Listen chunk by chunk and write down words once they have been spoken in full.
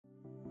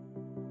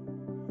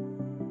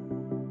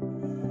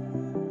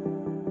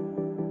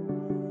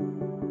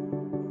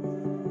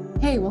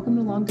Hey, welcome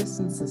to Long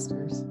Distance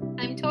Sisters.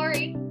 I'm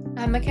Tori.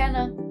 I'm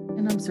McKenna.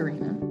 And I'm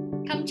Serena.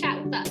 Come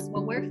chat with us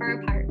while we're far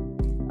apart.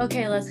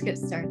 Okay, let's get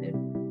started.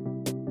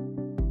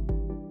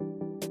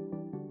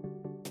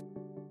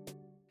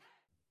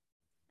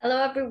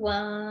 Hello,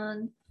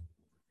 everyone.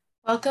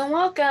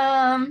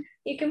 Welcome.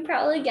 You can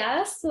probably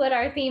guess what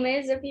our theme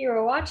is if you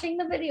were watching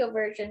the video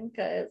version,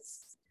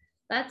 because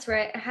that's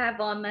right, I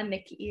have on my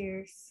Mickey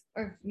ears,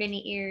 or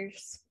Minnie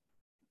ears.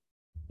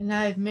 And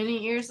I have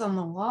mini ears on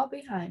the wall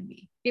behind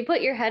me. If you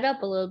put your head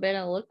up a little bit,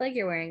 it'll look like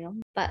you're wearing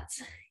them. But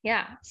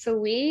yeah, so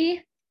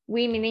we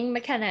meaning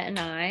McKenna and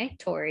I,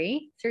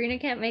 Tori, Serena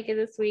can't make it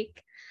this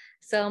week.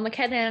 So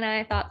McKenna and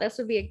I thought this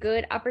would be a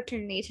good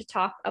opportunity to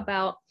talk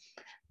about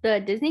the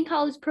Disney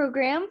College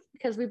program,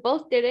 because we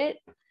both did it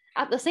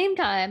at the same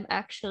time,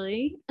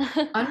 actually.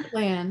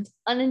 Unplanned.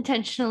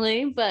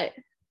 Unintentionally, but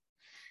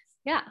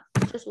yeah,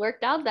 it just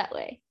worked out that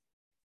way.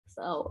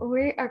 So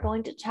we are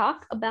going to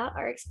talk about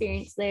our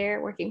experience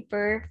there working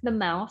for the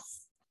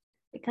Mouse,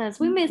 because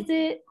we miss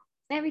it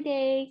every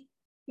day.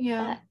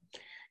 Yeah.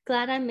 But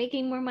glad I'm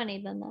making more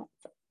money than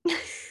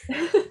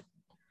that.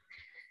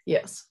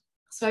 Yes.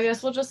 So I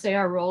guess we'll just say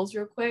our roles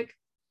real quick.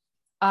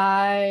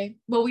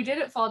 We did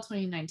it fall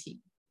 2019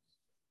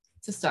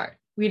 to start.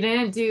 We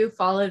didn't do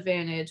fall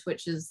advantage,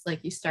 which is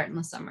like you start in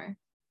the summer.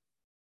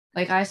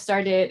 Like I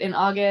started in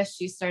August,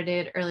 she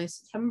started early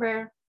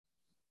September.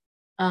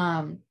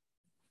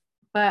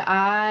 But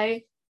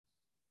I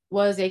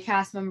was a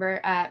cast member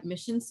at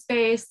Mission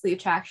Space, the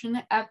attraction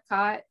at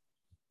Epcot,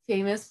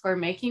 famous for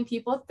making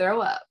people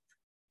throw up.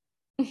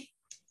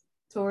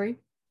 Tori?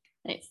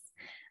 Nice.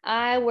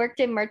 I worked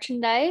in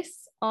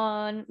merchandise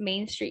on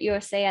Main Street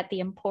USA at the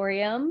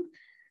Emporium.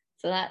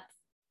 So that's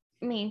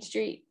Main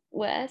Street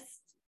West.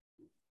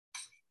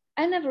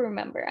 I never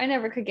remember. I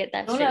never could get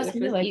that Don't straight, ask which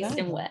me was like East that.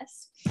 and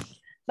West.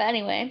 But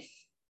anyway,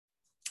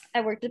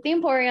 I worked at the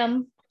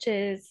Emporium, which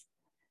is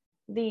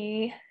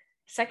the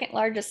second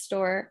largest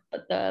store,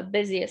 but the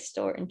busiest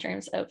store in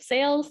terms of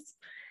sales.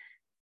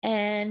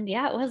 And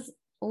yeah, it was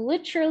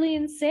literally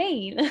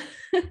insane.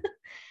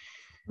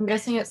 I'm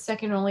guessing it's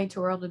second only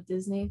to World of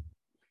Disney.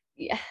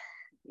 Yeah.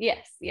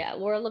 Yes. Yeah.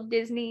 World of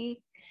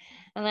Disney.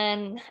 And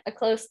then a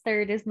close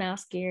third is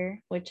Mouse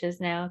Gear, which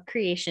is now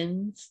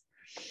Creations.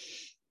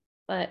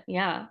 But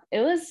yeah,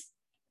 it was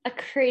a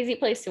crazy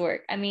place to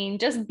work. I mean,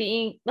 just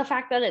being the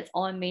fact that it's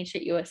on Main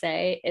Street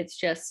USA, it's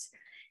just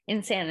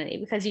insanity,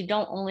 because you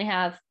don't only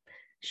have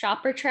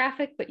shopper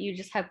traffic, but you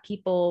just have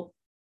people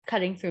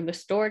cutting through the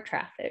store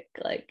traffic.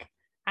 Like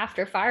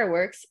after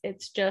fireworks,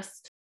 it's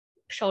just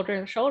shoulder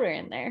to shoulder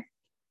in there.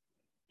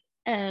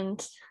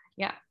 And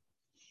yeah,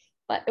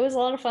 but it was a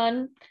lot of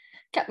fun.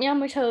 Kept me on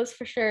my toes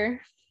for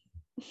sure.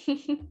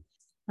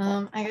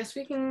 I guess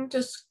we can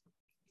just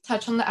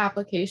touch on the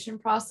application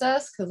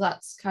process, because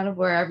that's kind of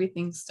where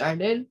everything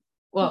started.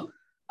 Well,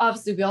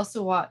 obviously we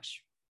also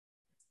watch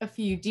a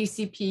few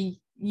DCP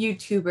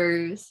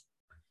YouTubers,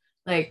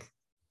 like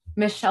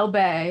Michelle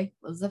Bay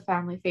was a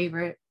family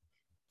favorite,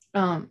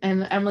 and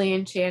Emily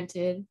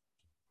Enchanted.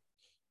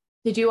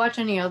 Did you watch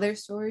any other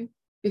story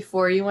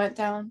before you went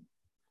down?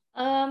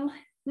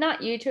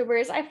 Not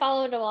YouTubers. I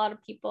followed a lot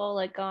of people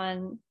like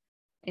on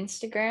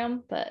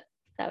Instagram, but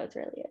that was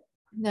really it.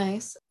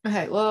 Nice.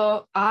 Okay,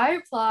 well, I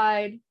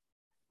applied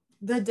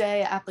the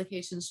day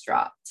applications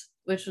dropped,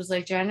 which was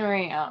like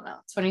January, I don't know,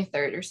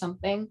 23rd or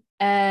something.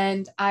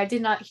 And I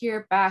did not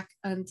hear back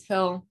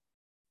until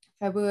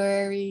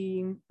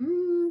February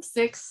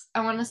 6th,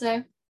 I want to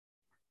say.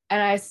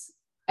 And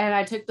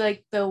I took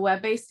like the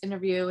web-based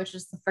interview, which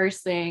is the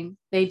first thing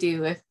they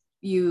do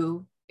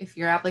if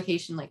your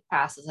application like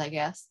passes, I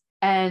guess.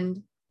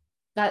 And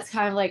that's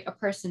kind of like a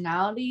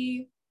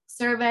personality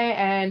survey.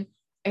 And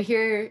I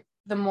hear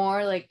the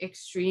more like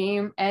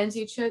extreme ends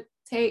you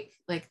take,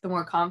 like the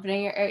more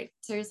confident your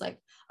answers, like,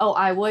 oh,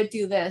 I would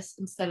do this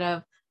instead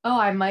of, oh,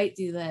 I might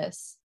do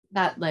this.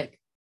 That like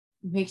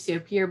makes you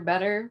appear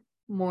better,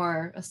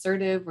 more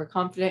assertive or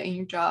confident in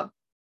your job.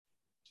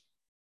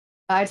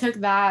 I took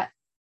that,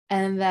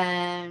 and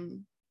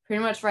then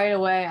pretty much right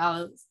away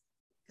I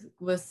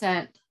was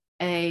sent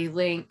a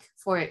link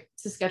for it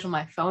to schedule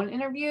my phone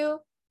interview,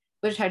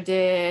 which I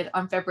did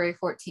on February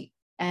 14th.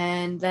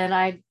 And then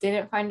I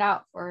didn't find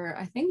out for,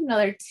 I think,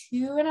 another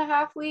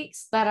 2.5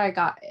 weeks that I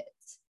got it.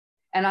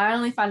 And I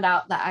only found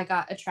out that I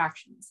got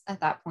attractions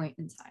at that point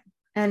in time.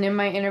 And in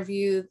my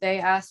interview, they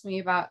asked me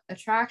about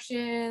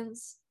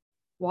attractions,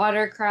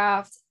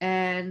 watercraft,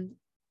 and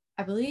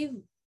I believe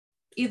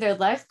either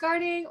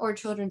lifeguarding or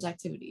children's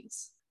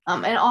activities.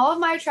 And all of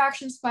my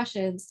attractions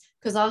questions,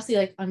 because obviously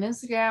like on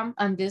Instagram,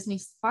 I'm Disney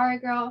Safari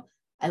Girl.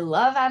 I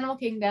love Animal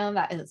Kingdom.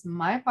 That is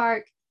my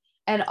park.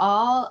 And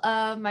all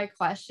of my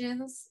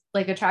questions,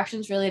 like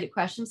attractions related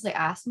questions they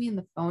asked me in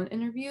the phone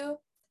interview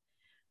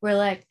were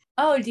like,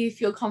 oh, do you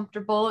feel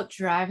comfortable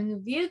driving a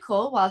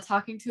vehicle while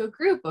talking to a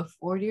group of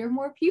 40 or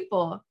more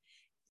people?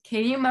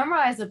 Can you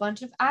memorize a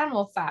bunch of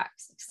animal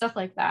facts? Stuff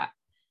like that.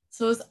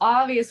 So it was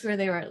obvious where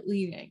they were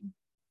leading.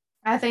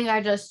 I think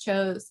I just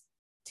chose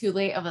too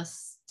late of a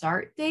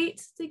start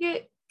date to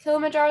get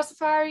Kilimanjaro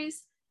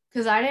Safaris,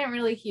 because I didn't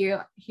really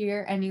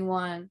hear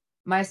anyone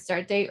my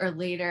start date or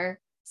later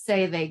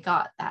say they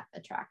got that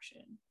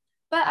attraction.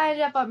 But I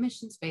ended up on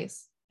Mission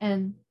Space,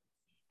 and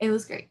it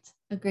was great.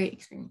 A great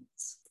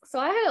experience. So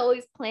I had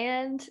always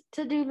planned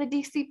to do the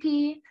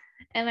DCP,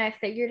 and I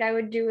figured I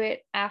would do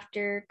it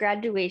after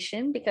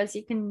graduation because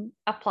you can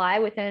apply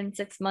within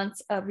 6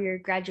 months of your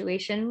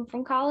graduation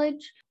from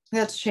college.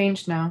 That's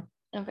changed now.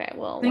 Okay,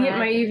 well, I think it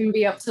might even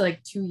be up to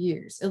like 2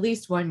 years, at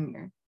least 1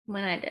 year.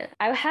 When I did,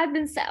 I had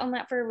been set on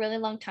that for a really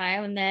long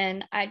time, and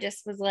then I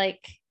just was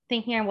like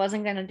thinking I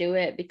wasn't going to do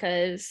it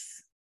because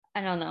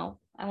I don't know,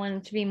 I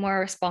wanted to be more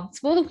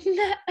responsible than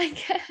that, I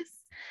guess.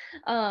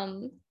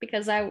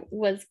 Because I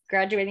was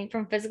graduating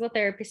from physical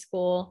therapy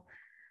school,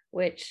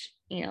 which,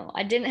 you know,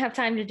 I didn't have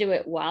time to do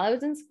it while I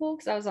was in school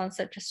because I was on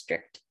such a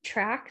strict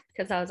track,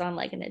 because I was on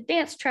like an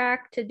advanced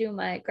track to do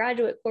my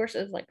graduate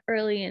courses like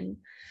early, and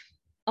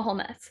a whole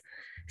mess.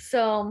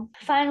 So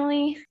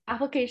finally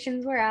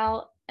applications were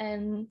out,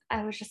 and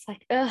I was just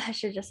like, oh, I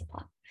should just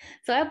apply.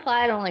 So I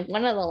applied on like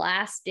one of the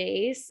last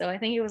days. So I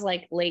think it was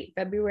like late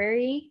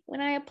February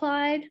when I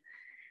applied.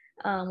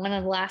 One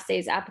of the last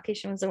days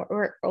applications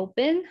were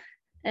open,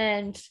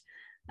 and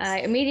I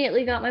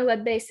immediately got my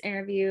web-based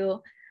interview,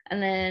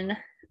 and then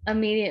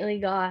immediately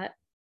got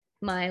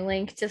my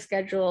link to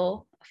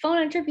schedule a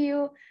phone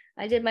interview.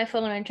 I did my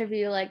phone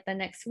interview like the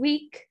next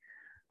week.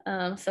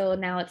 So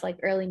now it's like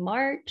early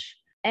March.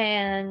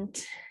 And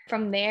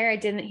from there, I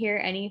didn't hear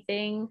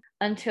anything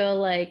until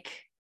like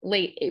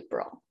late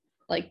April.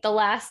 Like the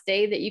last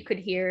day that you could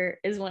hear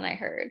is when I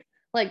heard.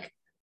 Like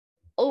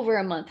over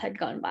a month had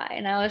gone by,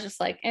 and I was just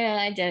like,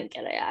 I didn't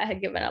get it. I had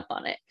given up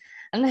on it.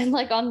 And then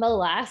like on the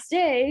last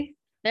day,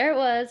 there it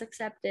was,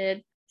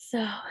 accepted.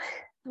 So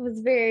it was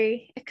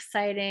very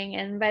exciting.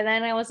 And by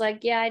then I was like,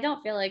 yeah, I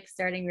don't feel like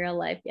starting real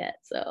life yet.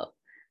 So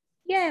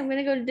yeah, I'm going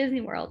to go to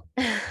Disney World.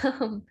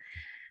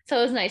 So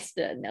it was nice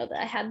to know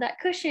that I had that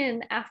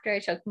cushion after I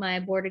took my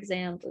board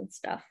exams and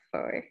stuff.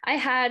 I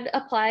had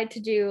applied to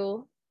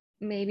do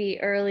maybe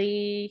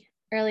early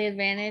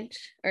advantage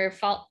or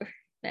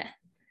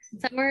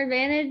summer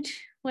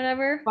advantage,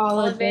 whatever.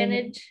 Fall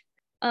advantage.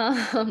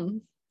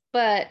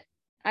 But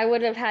I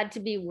would have had to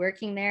be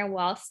working there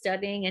while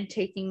studying and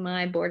taking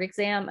my board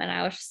exam. And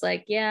I was just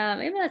like, yeah,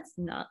 maybe that's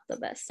not the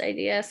best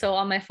idea. So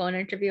on my phone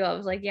interview, I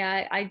was like,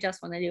 yeah, I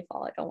just want to do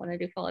fall. I don't want to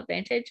do fall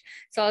advantage.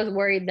 So I was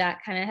worried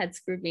that kind of had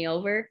screwed me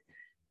over,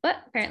 but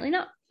apparently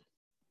not.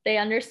 They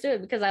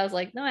understood, because I was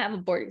like, no, I have a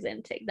board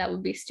exam to take. That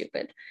would be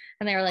stupid.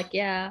 And they were like,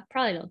 yeah,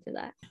 probably don't do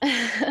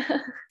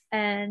that.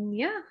 And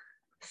yeah,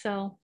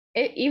 so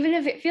even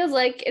if it feels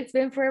like it's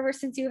been forever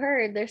since you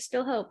heard, there's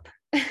still hope.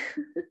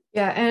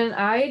 Yeah, and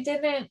I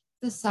didn't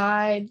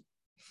decide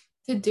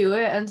to do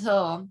it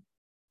until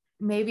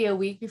maybe a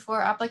week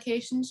before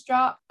applications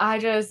dropped. I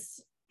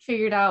just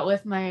figured out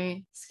with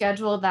my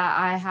schedule that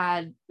I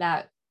had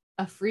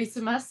a free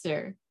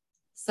semester.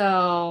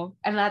 So,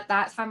 and at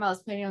that time I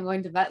was planning on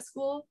going to vet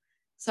school.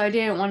 So I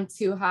didn't want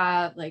to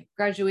have like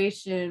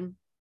graduation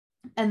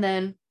and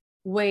then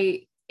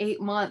wait 8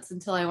 months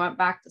until I went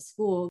back to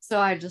school. So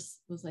I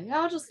just was like,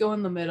 I'll just go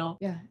in the middle.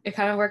 Yeah, it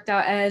kind of worked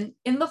out. And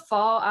in the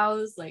fall, I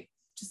was like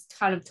just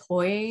kind of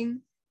toying,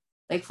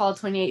 like fall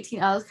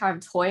 2018, I was kind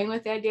of toying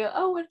with the idea,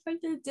 oh, what if I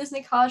did a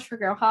Disney college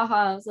program?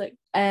 Haha. I was like,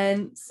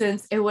 and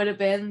since it would have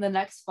been the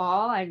next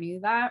fall, I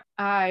knew that.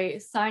 I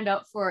signed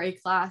up for a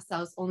class that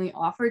was only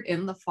offered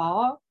in the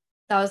fall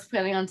that I was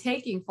planning on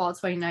taking fall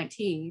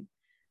 2019.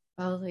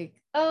 I was like,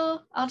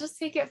 oh, I'll just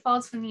take it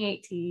fall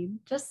 2018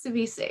 just to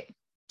be safe.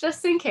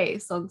 Just in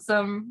case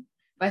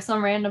by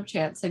some random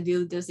chance I do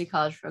the Disney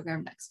college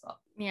program next fall.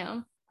 Yeah.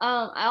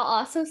 I'll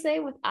also say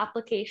with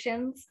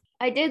applications,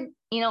 I did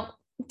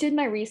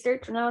my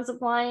research when I was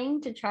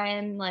applying to try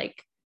and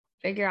like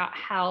figure out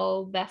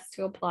how best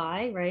to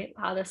apply, right?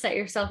 How to set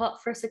yourself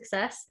up for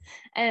success.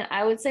 And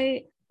I would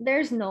say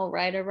there's no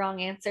right or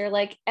wrong answer.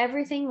 Like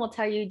everything will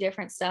tell you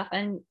different stuff.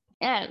 And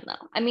I don't know.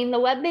 I mean, the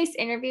web-based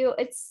interview,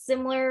 it's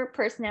similar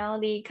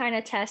personality kind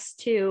of test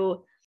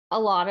to a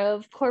lot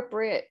of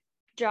corporate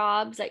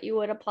jobs that you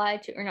would apply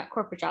to, or not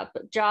corporate jobs,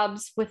 but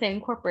jobs within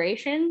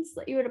corporations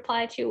that you would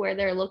apply to, where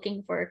they're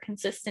looking for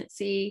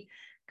consistency,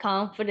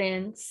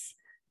 confidence,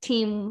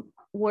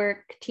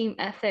 teamwork, team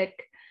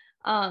ethic.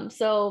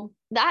 So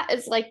that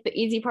is like the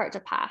easy part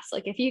to pass.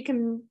 Like if you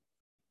can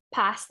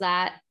pass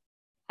that,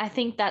 I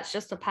think that's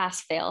just a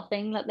pass fail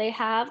thing that they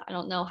have. I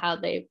don't know how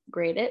they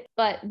grade it.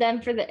 But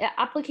then for the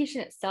application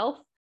itself,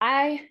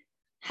 I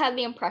had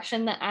the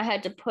impression that I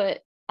had to put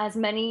as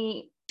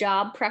many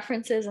job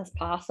preferences as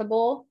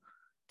possible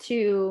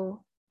to,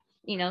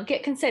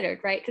 get considered,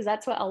 right? Because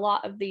that's what a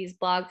lot of these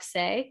blogs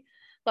say.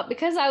 But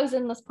because I was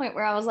in this point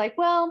where I was like,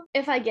 well,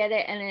 if I get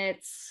it and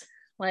it's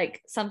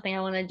like something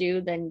I want to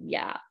do, then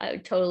yeah, I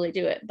would totally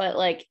do it. But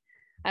like,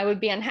 I would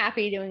be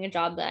unhappy doing a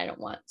job that I don't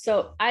want.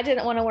 So I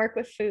didn't want to work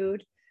with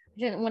food. I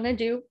didn't want to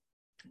do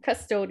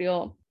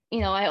custodial.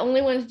 I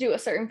only wanted to do a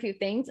certain few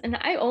things. And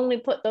I only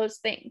put those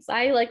things.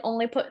 I like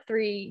only put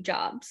 3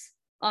 jobs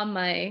on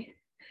my,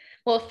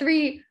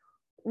 3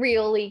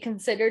 really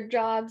considered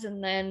jobs,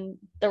 and then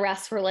the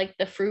rest were like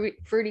the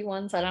fruity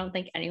ones that I don't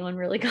think anyone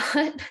really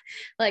got.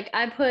 Like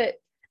I put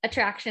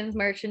attractions,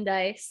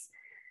 merchandise,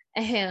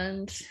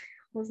 and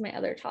what was my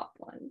other top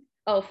one?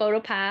 Oh, photo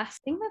pass.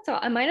 I think that's all.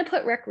 I might have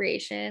put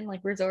recreation,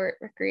 like resort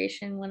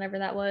recreation, whenever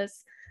that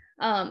was.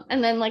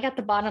 And then like at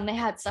the bottom they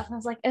had stuff and I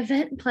was like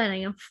event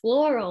planning and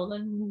floral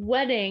and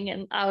wedding,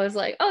 and I was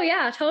like, oh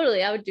yeah,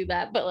 totally, I would do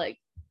that. But like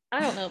I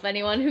don't know of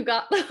anyone who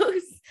got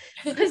those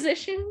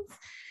positions.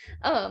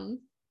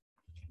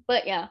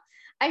 But yeah,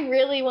 I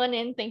really went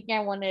in thinking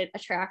I wanted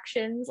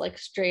attractions, like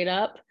straight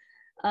up.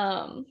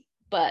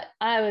 But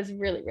I was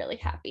really, really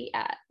happy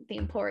at the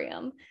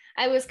Emporium.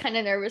 I was kind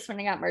of nervous when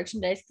I got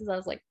merchandise because I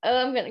was like, oh,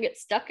 I'm gonna get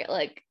stuck at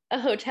like a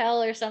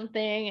hotel or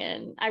something,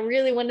 and I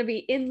really want to be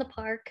in the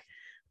park.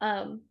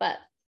 But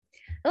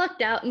I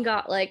lucked out and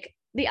got like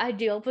the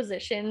ideal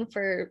position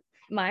for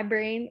my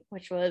brain,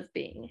 which was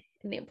being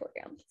in the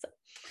Emporium. So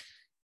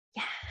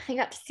yeah, I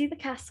got to see the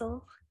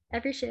castle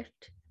every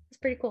shift. It's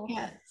pretty cool.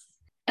 Yes.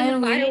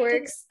 And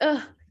fireworks.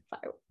 Ugh,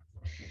 fireworks.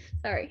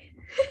 Sorry.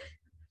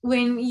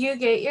 When you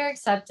get your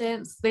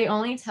acceptance, they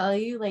only tell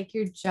you like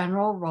your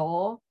general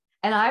role.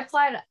 And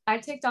I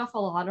ticked off a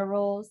lot of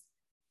roles,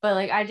 but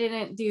like I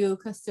didn't do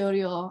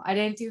custodial. I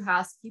didn't do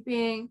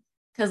housekeeping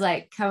because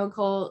like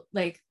chemical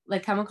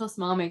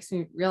smell makes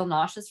me real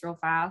nauseous real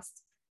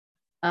fast.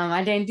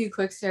 I didn't do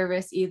quick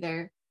service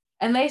either.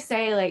 And they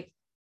say like,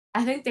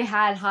 I think they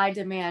had high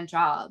demand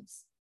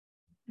jobs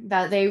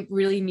that they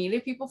really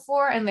needed people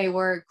for, and they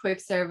were quick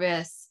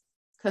service,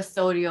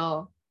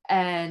 custodial,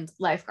 and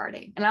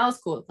lifeguarding. And I was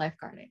cool with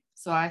lifeguarding,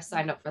 so I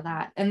signed up for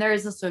that. And there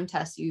is a swim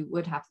test you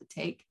would have to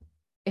take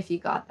if you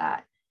got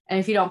that, and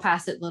if you don't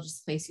pass it, they'll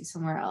just place you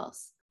somewhere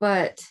else.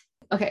 But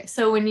okay,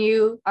 so when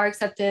you are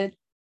accepted,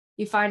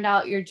 you find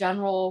out your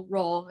general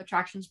role,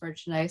 attractions,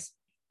 merchandise,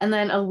 and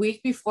then a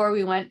week before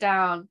we went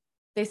down,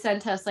 they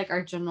sent us like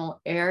our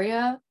general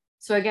area.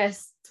 So I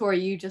guess Tori,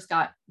 you just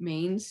got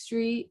Main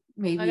Street,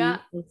 maybe I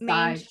got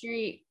Main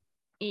Street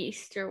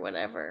East or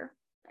whatever.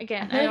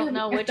 Again, I don't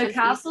know which. If the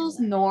castle's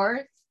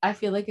north, I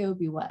feel like it would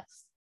be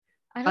west.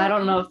 I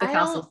don't know if the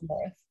castle's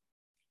north.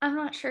 I'm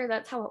not sure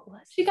that's how it was.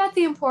 She got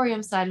the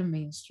Emporium side of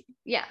Main Street.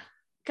 Yeah,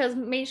 because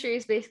Main Street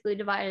is basically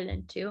divided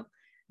in two.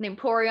 The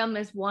Emporium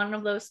is one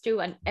of those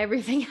two, and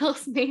everything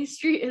else Main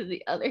Street is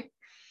the other.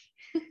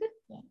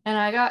 And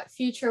I got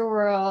Future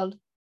World,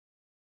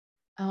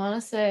 I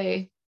want to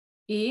say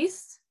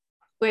East,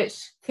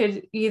 which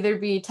could either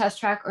be Test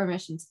Track or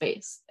Mission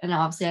Space. And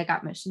obviously I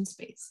got Mission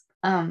Space.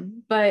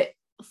 But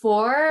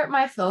for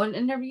my phone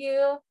interview,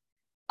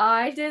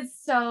 I did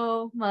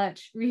so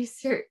much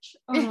research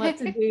on what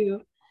to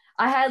do.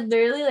 I had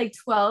literally like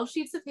 12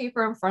 sheets of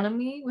paper in front of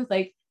me with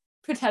like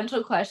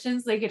potential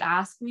questions they could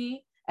ask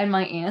me and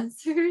my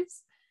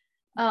answers.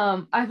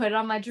 I put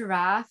on my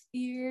giraffe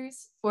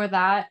ears for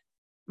that,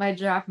 my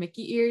giraffe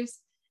Mickey ears,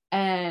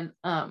 and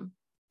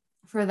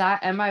for that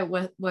and my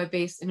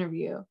web-based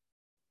interview.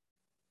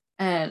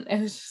 And it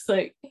was just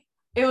like,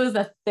 it was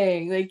a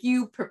thing. Like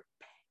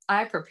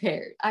I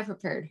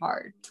prepared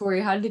hard.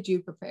 Tori, how did you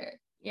prepare?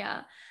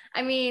 Yeah,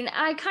 I mean,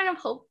 I kind of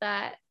hope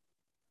that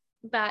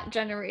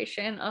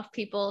generation of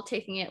people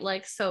taking it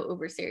like so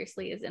over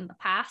seriously is in the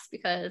past,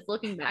 because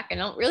looking back, I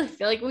don't really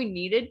feel like we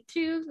needed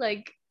to.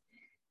 Like,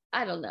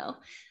 I don't know.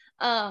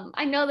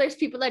 I know there's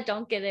people that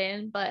don't get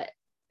in, but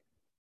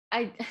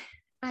I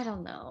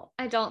don't know.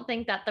 I don't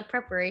think that the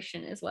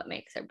preparation is what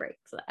makes or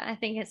breaks that. I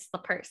think it's the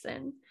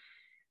person,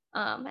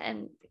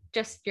 and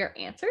just your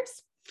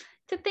answers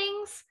to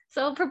things.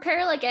 So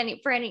prepare like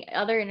for any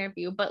other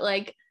interview, but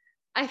like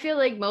I feel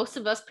like most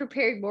of us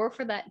prepared more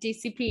for that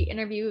DCP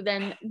interview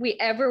than we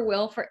ever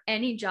will for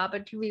any job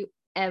interview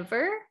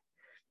ever.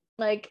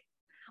 Like,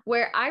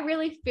 where I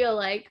really feel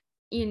like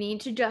you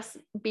need to just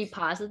be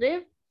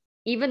positive,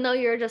 even though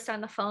you're just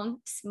on the phone,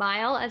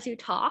 smile as you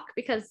talk,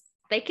 because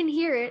they can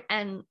hear it.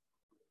 And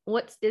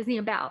what's Disney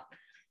about?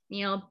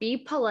 You know, be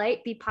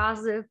polite, be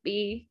positive,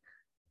 be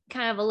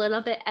kind of a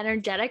little bit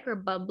energetic or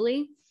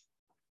bubbly,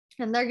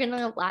 and they're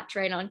gonna latch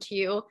right onto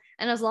you.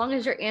 And as long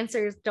as your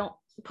answers don't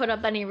put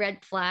up any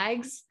red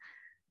flags,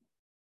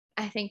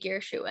 I think you're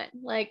a shoo-in.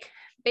 Like,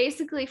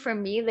 basically for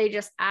me, they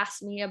just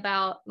asked me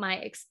about my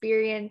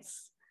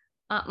experience,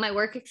 my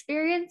work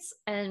experience,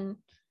 and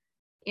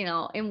you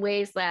know, in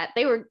ways that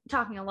they were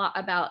talking a lot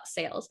about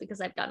sales,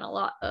 because I've done a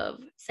lot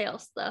of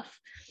sales stuff.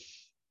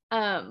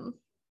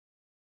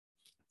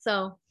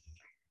 So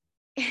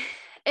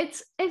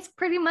it's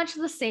pretty much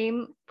the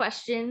same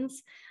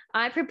questions.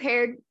 I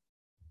prepared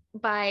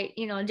by,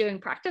 you know, doing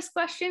practice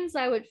questions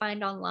I would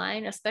find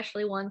online,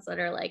 especially ones that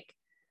are like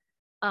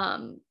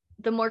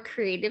the more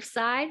creative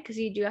side, because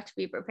you do have to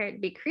be prepared to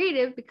be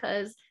creative,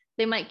 because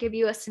they might give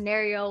you a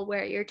scenario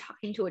where you're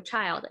talking to a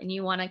child and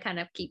you want to kind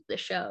of keep the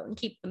show and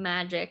keep the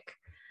magic.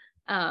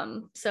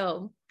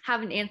 So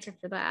have an answer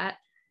for that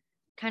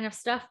kind of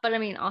stuff. But I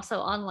mean, also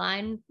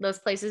online, those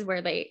places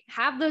where they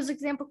have those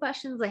example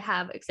questions, they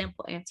have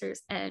example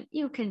answers, and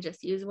you can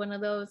just use one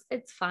of those.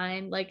 It's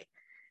fine. Like,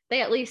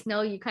 they at least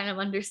know you kind of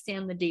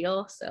understand the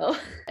deal. So,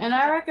 and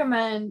I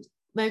recommend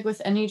like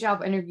with any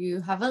job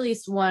interview, have at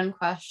least one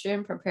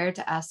question prepared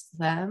to ask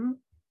them.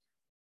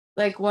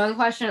 Like one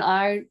question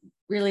I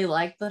really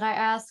liked that I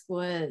asked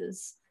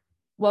was,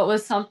 what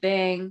was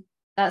something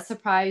that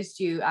surprised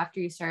you after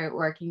you started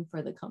working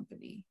for the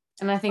company?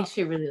 And I think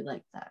she really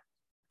liked that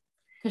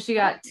because she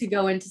got to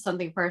go into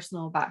something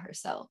personal about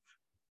herself.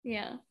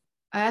 Yeah.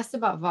 I asked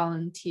about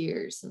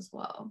volunteers as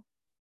well,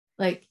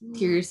 like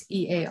tears,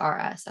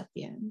 EARS at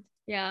the end.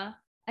 Yeah.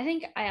 I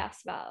think I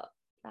asked about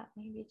that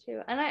maybe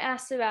too. And I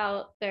asked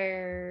about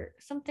their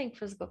something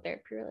physical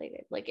therapy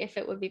related, like if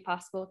it would be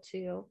possible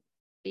to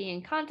be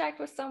in contact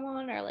with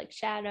someone or like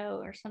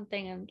shadow or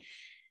something. And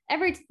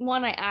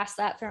everyone I asked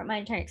that throughout my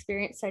entire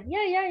experience said,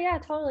 yeah,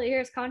 totally.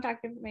 Here's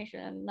contact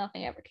information. And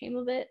nothing ever came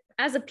of it.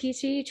 As a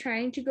PT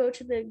trying to go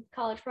to the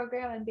college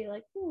program and be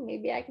like,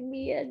 maybe I can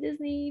be a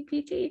Disney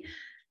PT.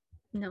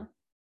 No.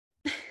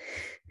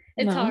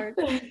 It's hard.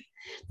 It's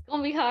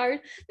gonna be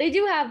hard. They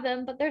do have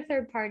them, but they're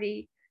third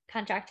party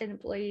contracted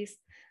employees.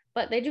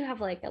 But they do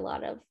have like a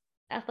lot of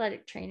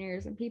athletic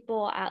trainers and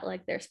people at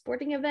like their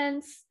sporting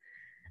events.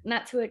 And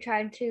that's who I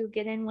tried to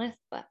get in with,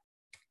 but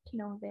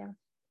no avail.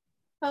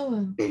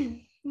 Oh,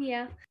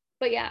 Yeah.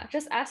 But yeah,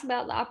 just ask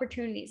about the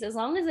opportunities. As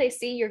long as they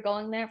see you're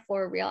going there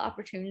for a real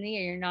opportunity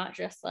and you're not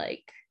just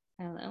like,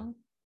 I don't know.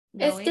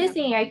 It's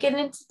Disney. I get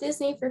into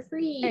Disney for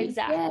free.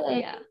 Exactly. Yay.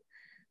 Yeah.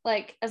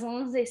 Like as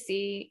long as they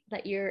see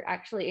that you're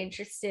actually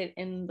interested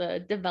in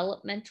the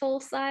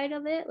developmental side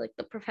of it, like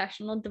the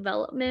professional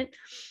development,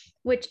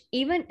 which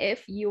even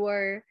if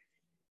your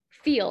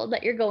field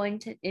that you're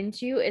going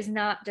into is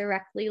not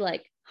directly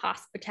like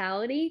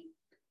hospitality,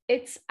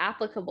 it's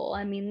applicable.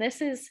 I mean,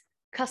 this is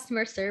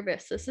customer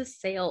service, this is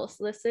sales,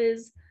 this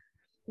is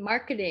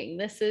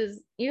marketing,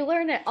 you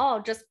learn it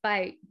all just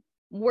by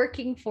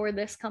working for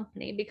this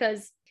company,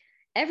 because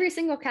every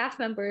single cast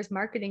member is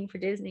marketing for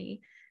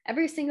Disney.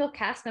 Every single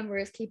cast member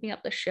is keeping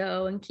up the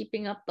show and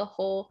keeping up the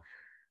whole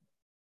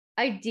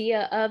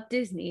idea of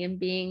Disney and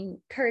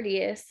being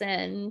courteous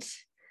and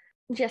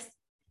just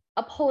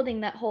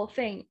upholding that whole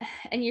thing.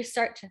 And you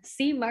start to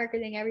see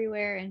marketing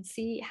everywhere and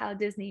see how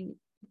Disney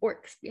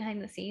works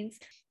behind the scenes.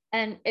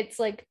 And it's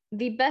like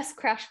the best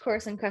crash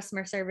course in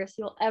customer service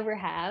you'll ever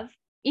have.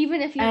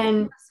 Even if you've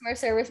done customer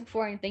service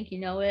before and think you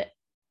know it,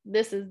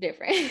 this is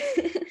different.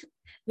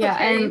 Yeah,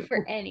 and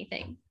for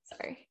anything.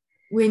 Sorry.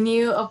 When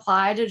you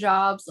apply to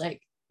jobs,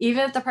 like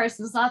even if the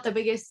person's not the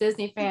biggest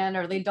Disney fan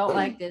or they don't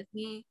like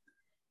Disney,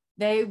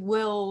 they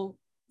will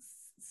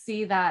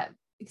see that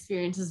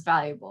experience is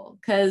valuable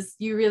because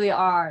you really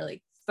are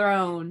like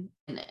thrown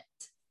in it.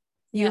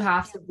 You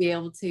have to be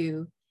able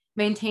to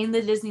maintain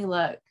the Disney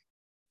look,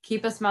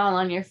 keep a smile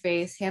on your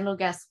face, handle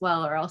guests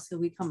well, or else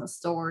you'll become a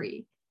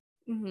story.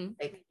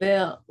 Like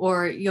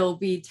or you'll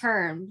be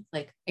termed,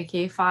 like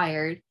aka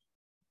fired,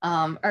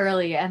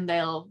 early, and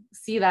they'll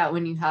see that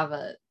when you have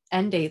a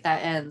end date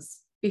that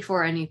ends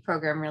before any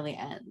program really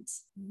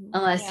ends,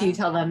 unless you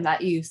tell them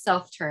that you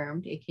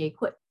self-termed, aka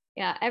quit.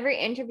 Yeah, every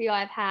interview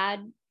I've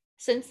had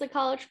since the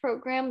college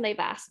program, they've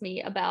asked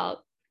me about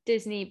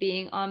Disney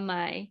being on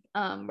my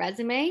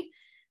resume,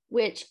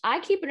 which I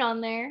keep it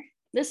on there.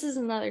 This is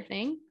another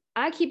thing.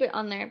 I keep it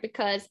on there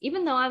because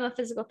even though I'm a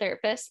physical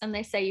therapist and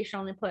they say you should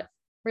only put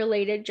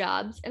related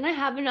jobs, and I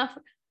have enough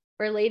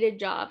related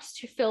jobs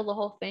to fill the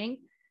whole thing,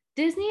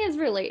 Disney is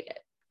related.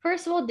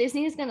 First of all,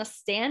 Disney is going to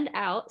stand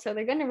out. So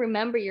they're going to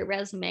remember your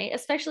resume,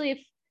 especially if,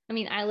 I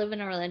mean, I live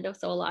in Orlando,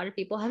 so a lot of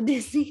people have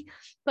Disney,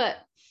 but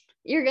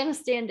you're going to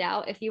stand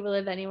out if you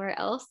live anywhere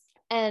else.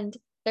 And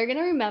they're going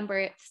to remember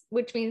it,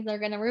 which means they're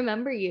going to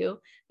remember you.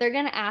 They're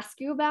going to ask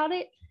you about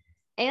it.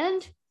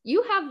 And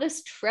you have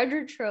this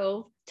treasure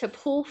trove to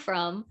pull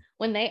from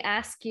when they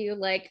ask you,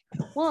 like,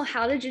 well,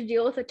 how did you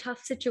deal with a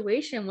tough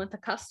situation with a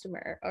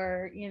customer?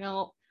 Or, you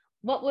know,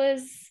 what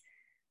was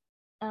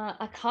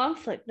a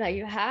conflict that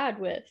you had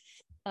with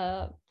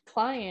a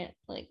client,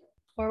 like,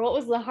 or what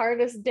was the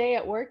hardest day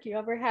at work you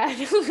ever had?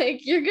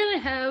 Like, you're gonna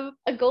have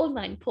a gold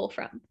mine pull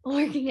from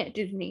working at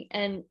Disney.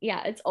 And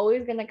yeah, it's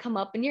always gonna come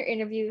up in your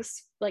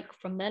interviews, like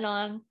from then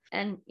on.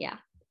 And yeah,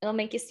 it'll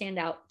make you stand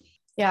out.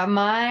 Yeah,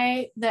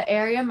 the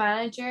area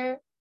manager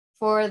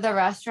for the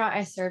restaurant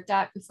I served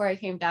at before I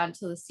came down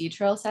to the Sea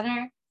Trail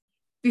Center,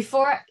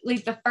 before,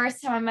 like, the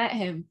first time I met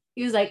him,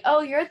 he was like,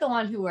 oh, you're the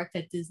one who worked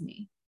at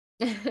Disney.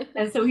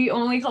 And so he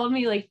only called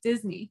me like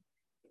Disney.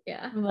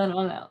 Yeah. From then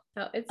on out.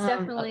 So it's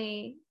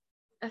definitely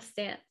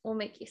will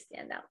make you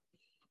stand out.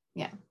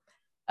 Yeah.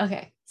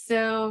 Okay.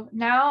 So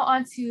now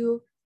on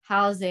to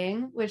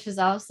housing, which has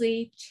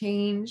obviously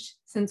changed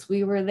since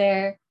we were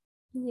there.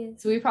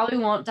 Yes. So we probably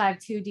won't dive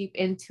too deep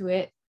into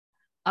it.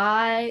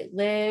 I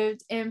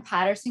lived in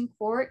Patterson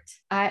Court.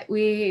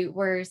 We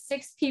were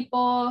 6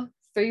 people,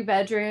 3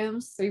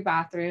 bedrooms, 3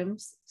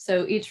 bathrooms.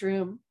 So each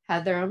room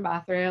had their own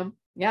bathroom.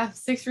 Yeah,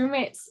 6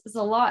 roommates is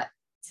a lot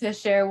to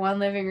share one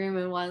living room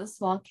and one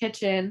small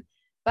kitchen.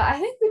 But I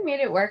think we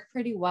made it work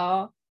pretty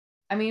well.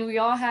 I mean, we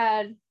all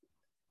had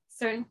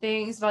certain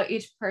things about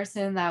each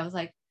person that was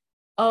like,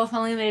 oh, if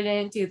only they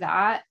didn't do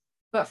that.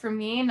 But for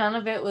me, none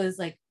of it was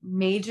like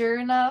major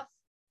enough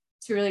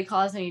to really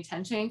cause any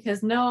tension,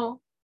 because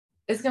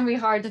it's going to be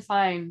hard to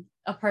find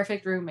a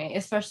perfect roommate,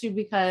 especially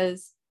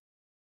because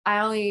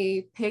I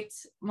only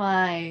picked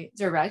my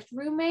direct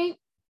roommate.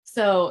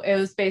 So it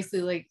was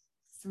basically like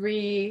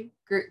three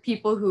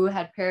people who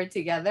had paired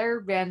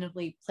together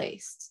randomly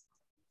placed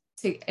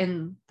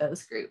in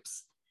those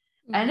groups.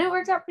 And it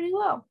worked out pretty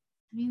well.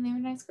 I mean, they were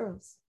nice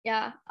girls.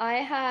 Yeah,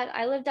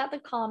 I lived at the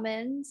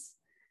Commons,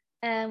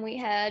 and we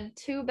had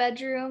 2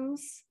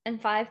 bedrooms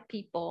and 5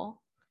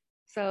 people.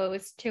 So it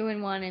was 2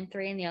 in one and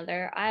 3 in the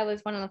other. I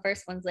was one of the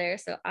first ones there,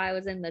 so I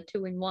was in the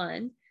 2 in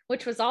one,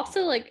 which was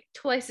also like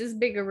twice as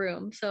big a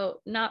room.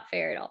 So not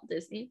fair at all,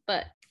 Disney,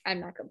 but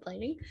I'm not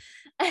complaining.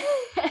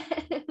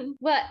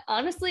 But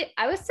honestly,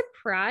 I was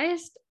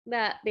surprised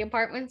that the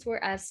apartments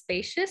were as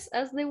spacious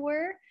as they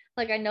were.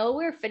 Like, I know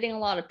we were fitting a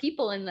lot of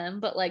people in them,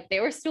 but like they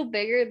were still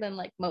bigger than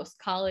like most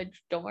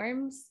college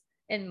dorms,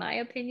 in my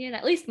opinion.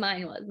 At least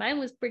mine was. Mine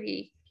was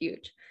pretty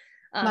huge.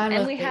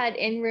 And we had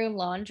in-room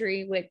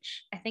laundry,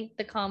 which I think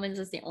the Commons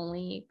is the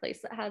only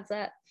place that has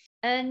that.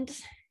 And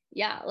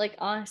yeah, like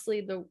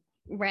honestly, the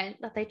rent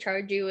that they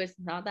charge you is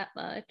not that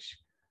much.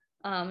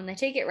 And they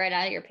take it right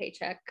out of your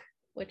paycheck,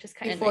 which is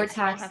kind of nice.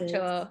 Taxes.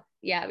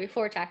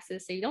 Before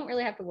taxes. So you don't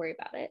really have to worry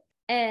about it.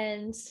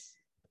 And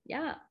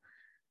yeah,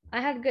 I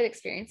had a good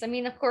experience. I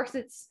mean, of course,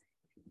 it's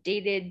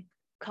dated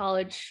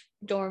college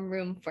dorm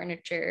room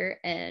furniture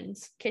and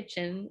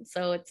kitchen,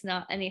 so it's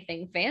not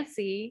anything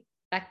fancy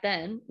back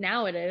then.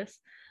 Now it is.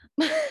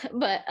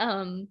 But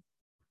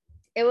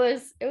it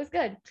was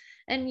good.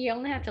 And you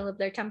only have to live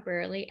there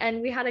temporarily.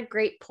 And we had a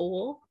great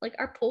pool. Like,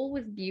 our pool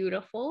was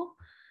beautiful.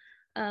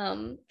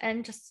 And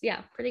just,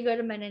 yeah, pretty good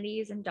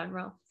amenities in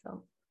general.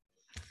 So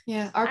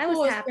yeah, our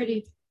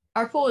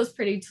pool was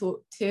pretty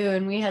too,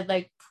 and we had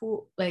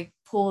pool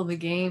of the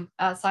game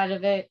outside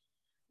of it.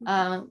 We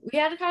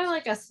had kind of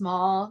like a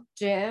small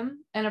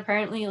gym, and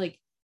apparently like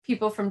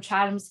people from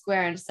Chatham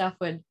Square and stuff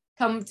would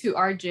come to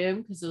our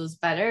gym because it was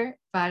better,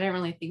 but I didn't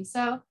really think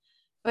so.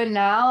 But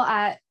now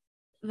at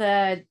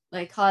the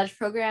like college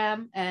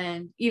program,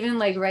 and even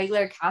like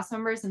regular cast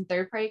members and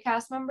third-party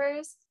cast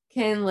members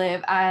can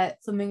live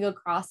at Flamingo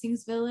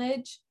Crossings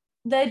Village.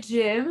 The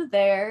gym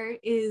there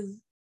is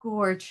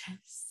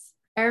gorgeous.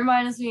 It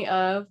reminds me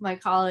of my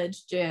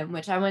college gym,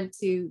 which I went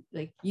to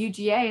like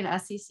UGA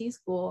and SEC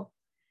school,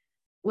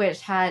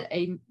 which had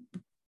a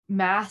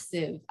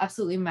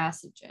absolutely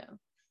massive gym.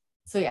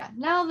 So yeah,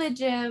 now the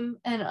gym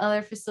and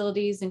other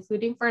facilities,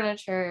 including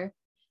furniture,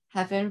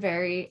 have been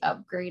very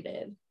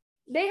upgraded.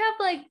 They have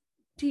like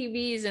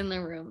TVs in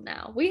the room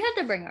now. We had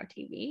to bring our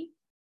TV.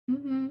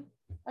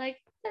 Like,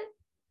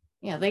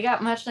 yeah, they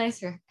got much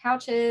nicer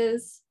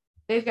couches.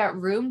 They've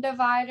got room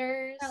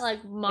dividers.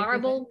 Like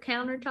marble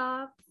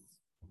countertops.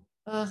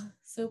 Ugh,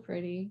 so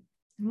pretty.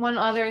 One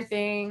other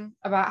thing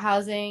about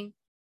housing,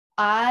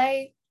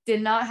 I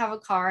did not have a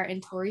car,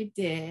 and Tori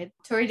did.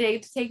 Tori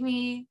did take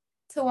me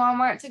to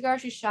Walmart to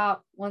grocery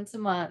shop once a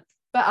month,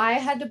 but I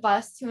had to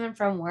bus to and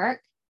from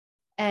work,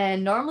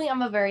 and normally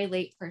I'm a very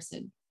late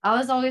person. I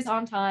was always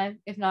on time,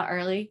 if not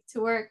early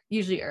to work,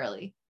 usually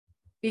early,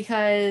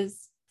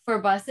 because for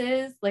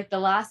buses, like the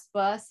last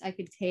bus I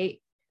could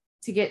take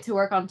to get to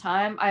work on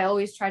time, I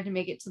always tried to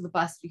make it to the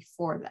bus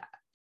before that.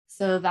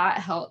 So that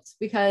helped,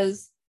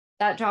 because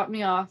that dropped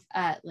me off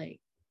at like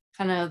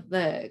kind of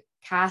the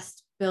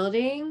cast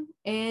building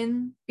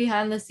in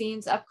behind the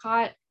scenes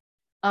Epcot.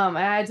 I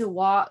had to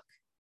walk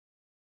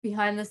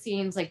behind the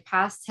scenes, like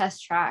past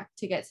Test Track,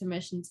 to get to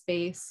Mission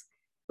Space,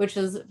 which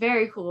was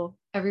very cool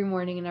every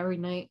morning and every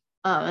night.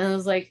 And it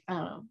was like, I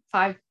don't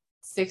know,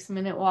 5-6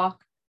 minute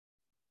walk.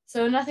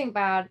 So nothing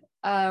bad.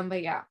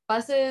 But yeah,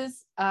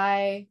 buses,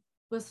 I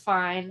was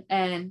fine.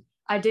 And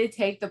I did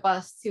take the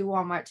bus to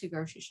Walmart to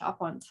grocery shop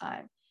one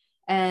time.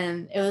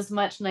 And it was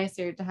much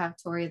nicer to have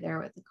Tori there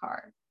with the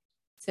car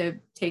to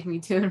take me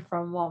to and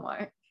from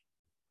Walmart.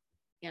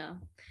 Yeah.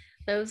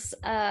 Those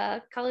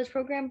college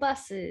program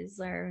buses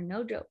are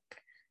no joke.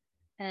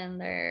 And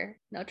they're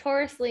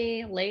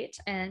notoriously late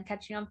and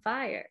catching on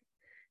fire.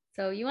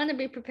 So you want to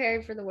be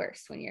prepared for the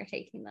worst when you're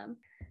taking them.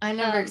 I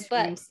never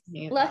experienced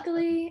any of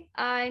luckily,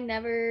 that. I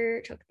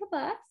never took the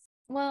bus.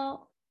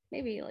 Well,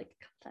 maybe like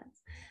a couple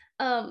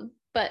times.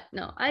 But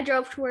no, I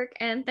drove to work,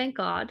 and thank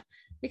God,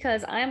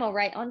 because I'm a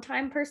right on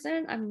time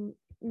person. I'm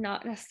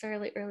not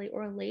necessarily early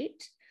or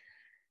late.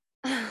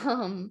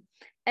 And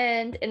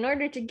in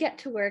order to get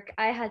to work,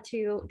 I had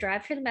to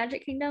drive to the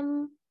Magic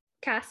Kingdom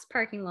cast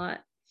parking lot,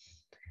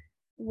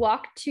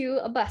 walk to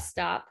a bus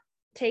stop,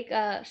 take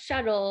a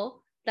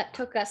shuttle that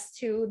took us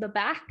to the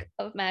back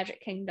of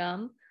Magic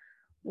Kingdom,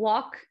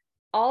 walk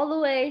all the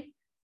way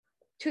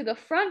to the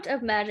front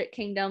of Magic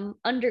Kingdom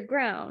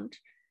underground,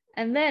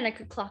 and then I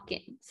could clock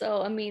in.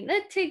 So, I mean,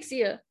 that takes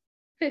you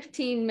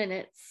 15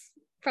 minutes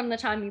from the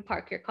time you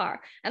park your car.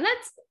 And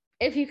that's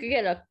if you could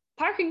get a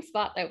parking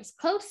spot that was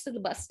close to the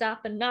bus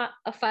stop and not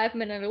a 5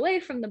 minute away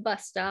from the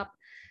bus stop.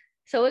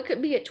 So it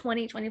could be a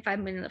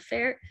 20-25 minute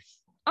affair.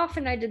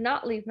 Often I did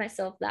not leave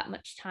myself that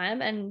much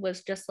time and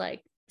was just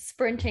like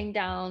sprinting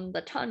down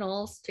the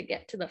tunnels to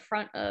get to the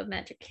front of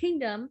Magic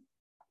Kingdom.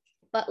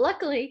 But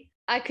luckily,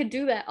 I could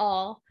do that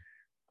all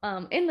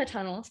in the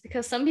tunnels,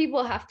 because some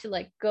people have to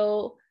like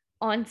go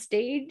on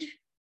stage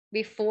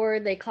before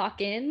they clock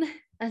in.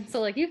 And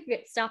so like you could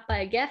get stopped by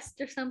a guest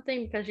or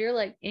something because you're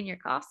like in your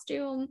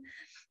costume,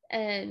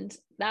 and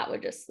that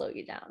would just slow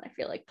you down, I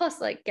feel like. Plus,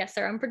 like, guests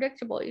are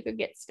unpredictable. You could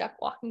get stuck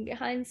walking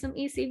behind some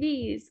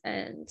ECVs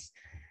and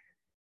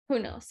who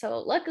knows. So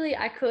luckily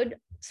I could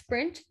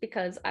sprint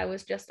because I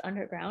was just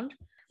underground.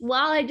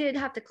 While I did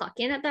have to clock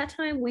in at that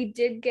time, we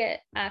did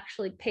get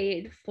actually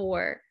paid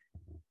for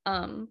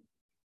 10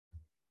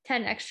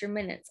 extra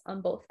minutes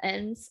on both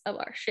ends of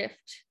our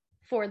shift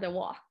for the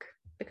walk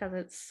because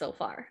it's so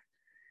far.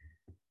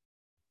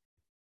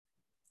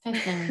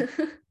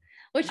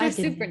 Which was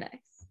super nice.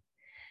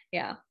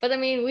 Yeah. But I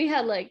mean, we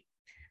had like,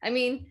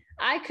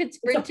 I could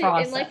sprint it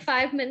in like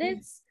 5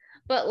 minutes,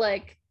 but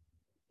like,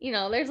 you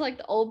know, there's like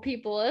the old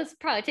people, it's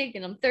probably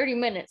taking them 30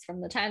 minutes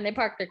from the time they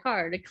park their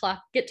car to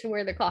get to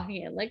where they're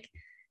clocking in. Like,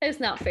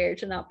 it's not fair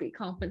to not be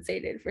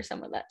compensated for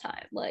some of that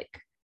time. Like,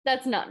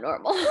 that's not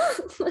normal.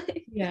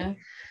 Like, yeah.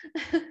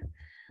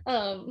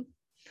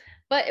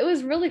 But it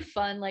was really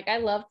fun. Like, I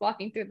loved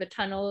walking through the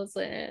tunnels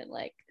and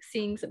like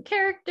seeing some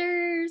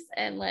characters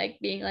and like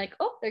being like,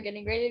 oh, they're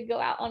getting ready to go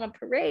out on a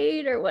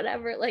parade or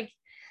whatever. Like,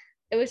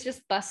 it was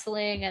just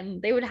bustling,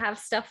 and they would have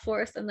stuff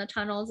for us in the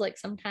tunnels. Like,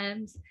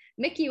 sometimes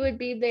Mickey would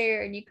be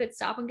there and you could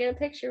stop and get a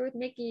picture with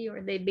Mickey, or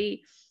they'd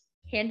be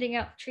handing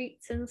out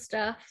treats and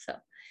stuff. So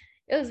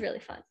it was really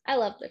fun. I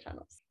love the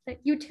tunnels. Like,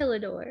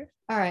 Utilidor.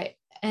 All right.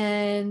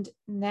 And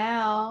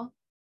now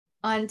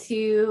on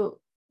to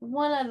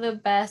one of the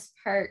best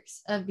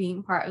perks of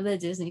being part of the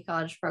Disney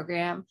College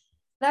program,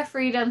 that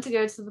freedom to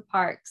go to the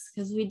parks,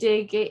 because we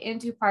did get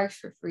into parks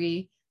for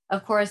free.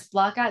 Of course,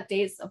 blockout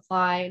dates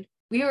applied.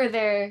 We were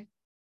there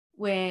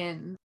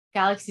when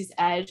Galaxy's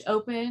Edge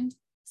opened,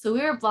 so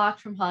we were blocked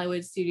from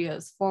Hollywood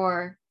Studios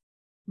for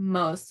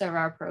most of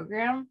our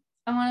program,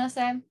 I want to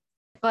say.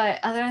 But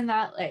other than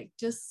that, like,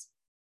 just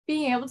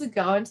being able to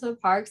go into the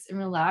parks and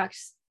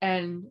relax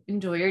and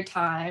enjoy your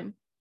time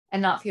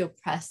and not feel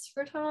pressed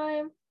for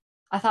time,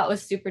 I thought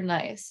was super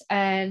nice.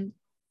 And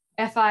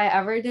if I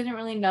ever didn't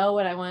really know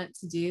what I wanted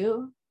to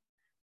do,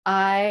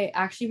 I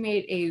actually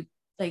made a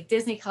like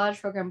Disney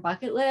College program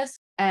bucket list,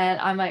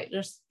 and I might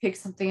just pick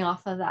something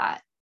off of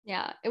that.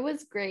 Yeah, it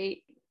was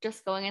great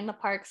just going in the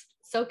parks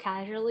so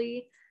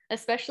casually,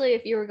 especially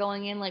if you were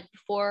going in like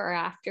before or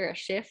after a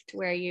shift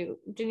where you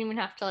didn't even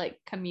have to like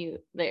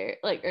commute there,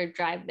 like, or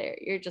drive there.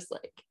 You're just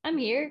like, I'm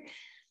here.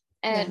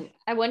 And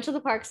I went to the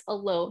parks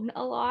alone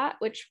a lot,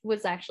 which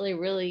was actually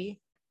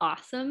really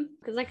awesome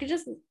because I could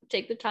just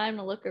take the time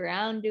to look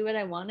around, do what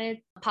I wanted,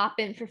 pop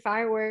in for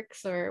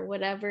fireworks or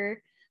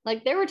whatever.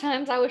 Like, there were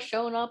times I was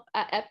showing up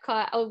at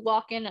Epcot. I would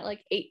walk in at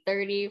like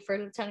 8:30 for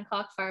the 10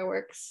 o'clock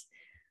fireworks,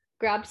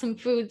 grab some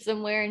food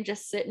somewhere and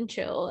just sit and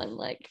chill, and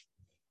like,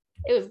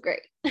 it was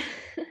great.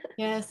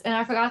 Yes, and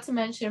I forgot to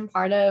mention,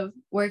 part of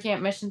working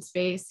at Mission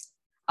Space,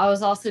 I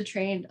was also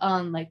trained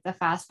on like the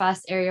Fast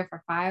Pass area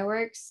for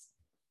fireworks.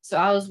 So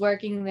I was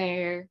working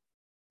there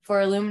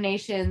for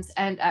Illuminations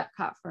and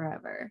Epcot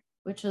Forever,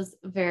 which was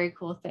a very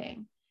cool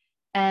thing.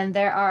 And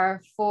there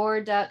are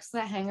 4 ducks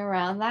that hang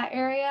around that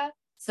area.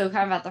 So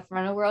kind of at the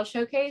front of World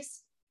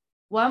Showcase.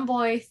 1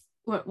 boy,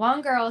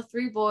 1 girl,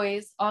 3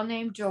 boys, all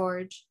named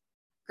George.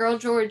 Girl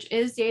George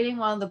is dating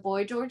one of the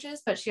boy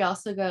Georges, but she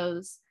also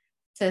goes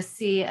to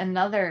see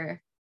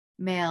another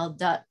male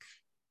duck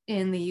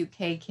in the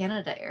UK,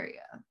 Canada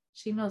area.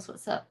 She knows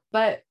what's up.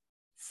 But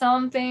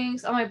some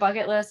things on my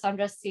bucket list, I'm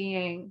just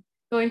seeing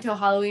going to a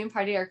Halloween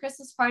party or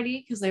Christmas party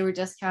because they were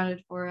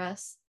discounted for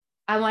us.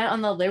 I went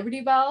on the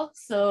Liberty Bell,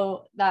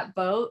 so that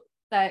boat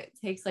that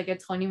takes like a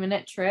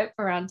 20-minute trip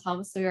around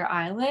Tom Sawyer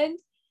Island.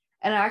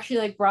 And I actually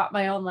like brought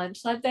my own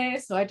lunch that day,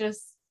 so I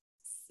just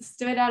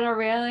stood at a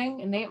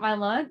railing and ate my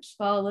lunch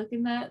while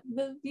looking at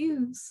the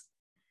views.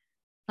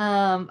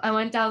 I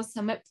went down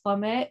Summit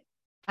Plummet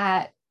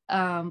at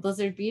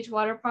Blizzard Beach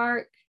Water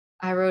Park.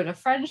 I rode a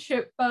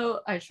friendship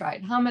boat. I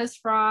tried hummus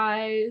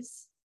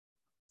fries.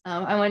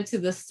 I went to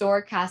the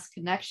store Cast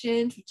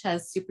Connections, which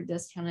has super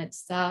discounted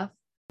stuff.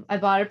 I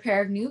bought a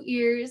pair of new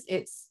ears.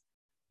 It's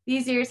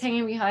these ears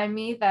hanging behind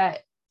me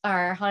that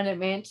are Haunted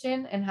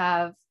Mansion and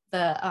have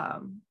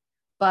the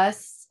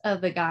busts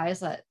of the guys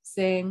that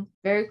sing.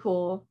 Very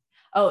cool.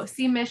 Oh,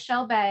 see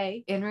Michelle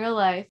Bay in real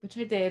life, which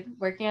I did,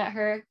 working at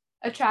her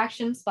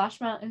attraction, Splash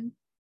Mountain.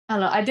 I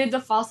don't know. I did the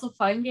Fossil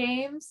Fun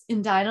games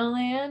in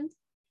Dinoland,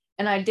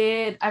 and I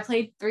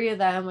played 3 of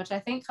them, which I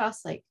think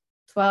cost like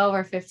 $12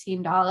 or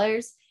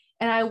 $15.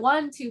 And I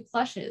won 2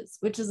 plushes,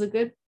 which is a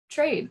good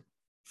trade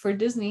for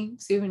Disney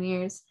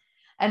souvenirs.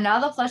 And now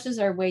the plushes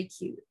are way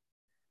cute.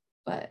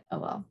 But oh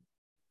well.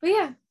 But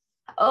yeah.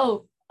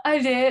 Oh, I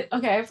did.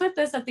 Okay, I put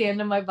this at the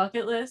end of my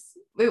bucket list.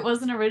 It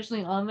wasn't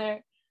originally on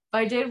there. But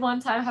I did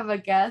one time have a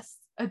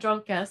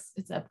drunk guest,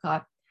 it's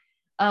Epcot,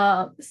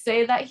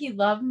 say that he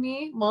loved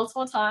me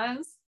multiple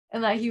times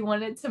and that he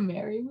wanted to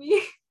marry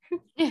me.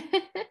 I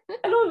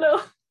don't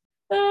know.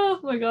 Oh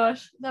my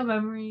gosh, the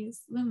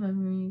memories.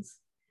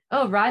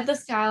 Oh, Ride the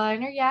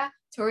Skyliner. Yeah,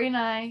 Tori and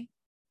I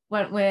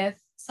went with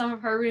some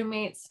of her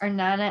roommates, our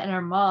Nana and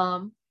our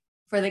mom,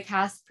 for the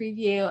cast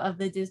preview of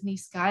the Disney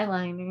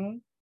Skyliner,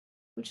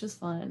 which was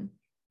fun.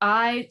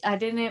 I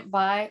didn't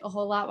buy a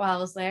whole lot while I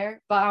was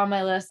there, but on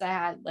my list I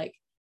had like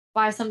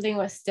buy something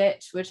with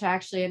Stitch, which I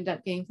actually ended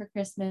up getting for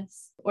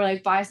Christmas, or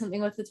like buy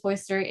something with the Toy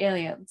Story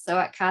aliens. So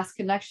at Cast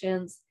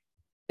Connections,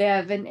 they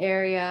have an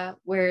area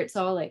where it's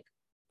all like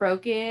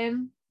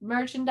broken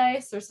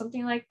merchandise or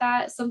something like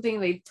that, something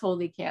they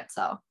totally can't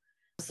sell.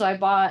 So I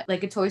bought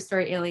like a Toy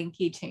Story alien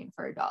keychain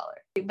for $1.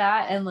 Like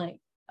that and like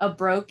a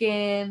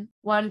broken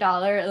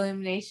 $1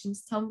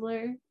 Illuminations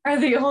tumbler are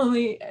the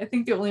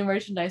only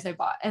merchandise I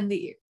bought and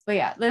the ears. But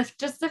yeah,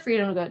 just the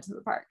freedom to go to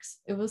the parks.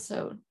 It was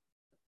so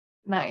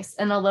nice.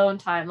 And alone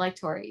time, like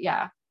Tori,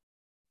 yeah.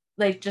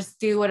 Like just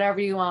do whatever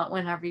you want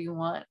whenever you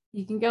want.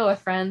 You can go with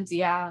friends,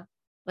 yeah.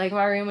 Like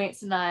my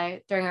roommates and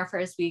I, during our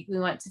first week, we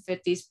went to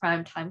 50's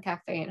Primetime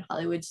Cafe in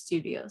Hollywood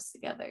Studios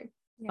together.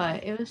 Yeah.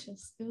 But it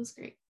was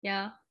great.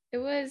 Yeah, it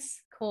was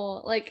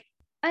cool. Like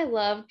I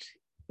loved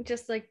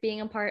just like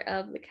being a part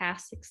of the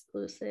cast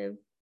exclusive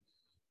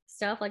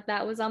stuff. Like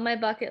that was on my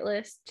bucket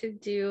list to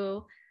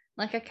do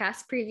like a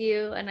cast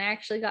preview, and I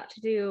actually got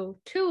to do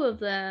 2 of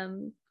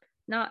them,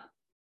 not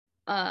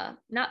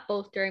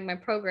both during my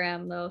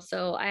program though.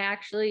 So I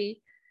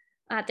actually,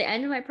 at the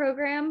end of my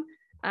program,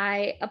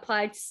 I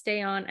applied to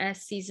stay on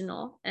as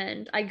seasonal,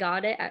 and I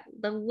got it at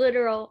the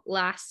literal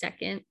last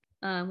second,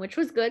 which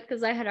was good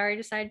because I had already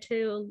decided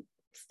to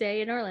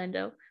stay in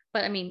Orlando.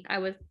 But I mean,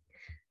 I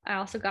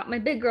also got my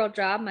big girl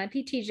job, my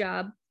PT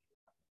job,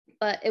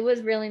 but it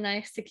was really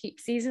nice to keep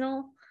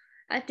seasonal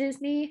at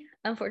Disney.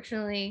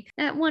 Unfortunately,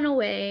 that went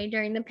away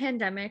during the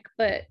pandemic,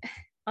 but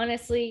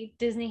honestly,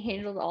 Disney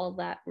handled all of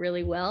that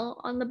really well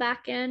on the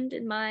back end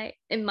in my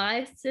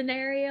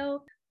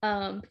scenario,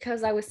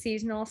 because I was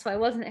seasonal, so I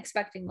wasn't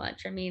expecting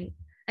much. I mean,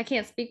 I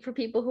can't speak for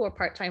people who are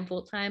part-time,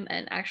 full-time,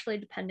 and actually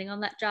depending on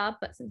that job,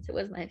 but since it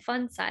was my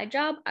fun side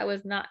job, I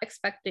was not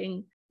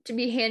expecting to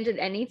be handed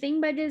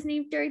anything by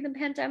Disney during the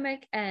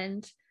pandemic,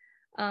 and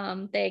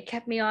they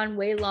kept me on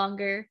way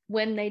longer.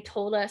 When they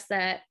told us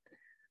that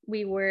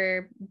we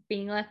were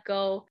being let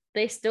go,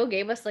 they still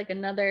gave us like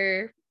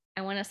another,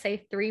 I want to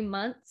say 3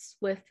 months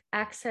with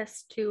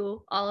access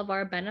to all of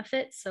our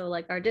benefits. So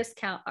like our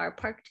discount, our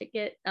park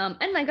ticket, and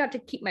I got to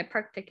keep my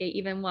park ticket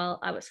even while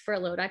I was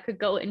furloughed. I could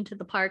go into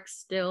the park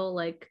still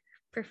like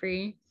for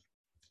free,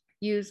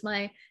 use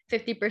my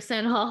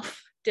 50%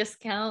 off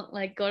discount,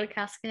 like go to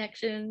Cast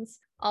Connections,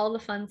 all the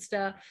fun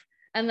stuff.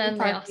 And then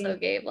they also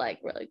gave like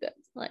really good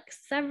like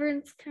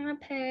severance kind of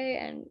pay,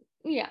 and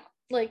yeah,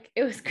 like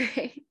it was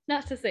great.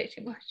 Not to say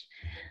too much.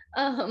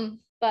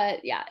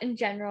 But yeah, in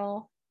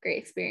general, great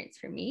experience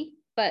for me.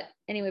 But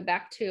anyway,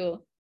 back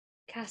to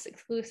cast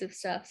exclusive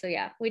stuff. So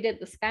yeah, we did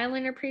the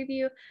Skyliner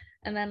preview,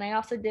 and then I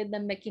also did the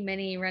Mickey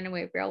Minnie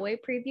Runaway Railway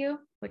preview,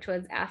 which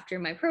was after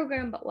my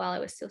program, but while I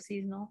was still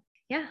seasonal.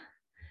 Yeah.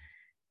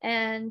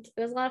 And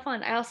it was a lot of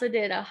fun. I also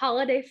did a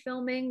holiday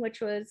filming,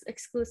 which was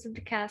exclusive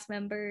to cast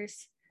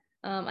members.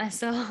 I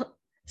saw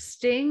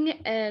Sting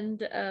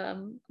and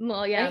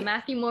right.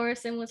 Matthew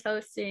Morrison was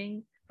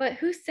hosting. But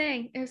who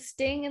sang? It was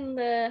Sting and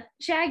the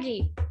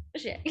Shaggy.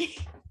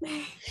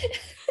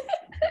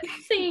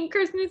 Singing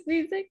Christmas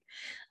music.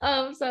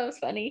 So it was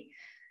funny.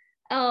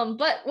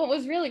 But what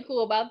was really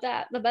cool about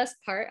that, the best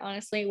part,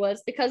 honestly,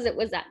 was because it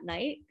was at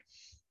night.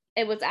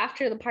 It was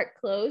after the park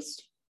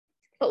closed,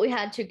 but we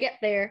had to get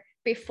there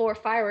before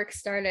fireworks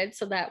started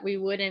so that we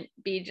wouldn't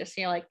be just,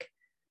 like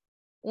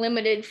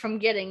limited from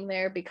getting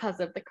there because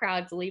of the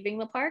crowds leaving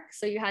the park.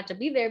 So you had to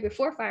be there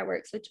before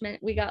fireworks, which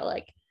meant we got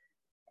like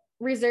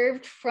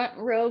reserved front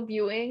row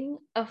viewing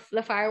of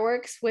the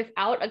fireworks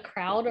without a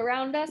crowd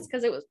around us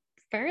because it was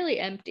fairly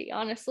empty,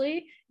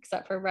 honestly,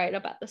 except for right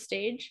up at the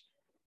stage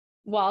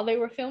while they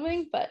were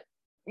filming. But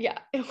yeah,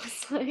 it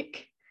was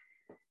like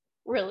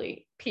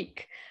really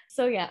peak.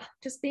 So yeah,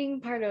 just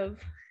being part of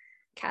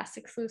cast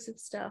exclusive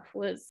stuff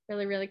was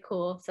really, really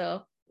cool.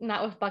 So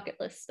that was bucket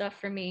list stuff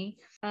for me.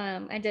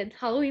 I did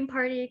Halloween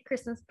party,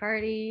 Christmas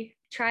party,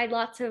 tried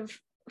lots of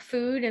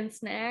food and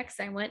snacks.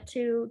 I went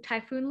to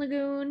Typhoon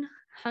Lagoon,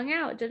 hung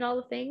out, did all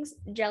the things.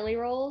 Jelly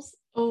rolls.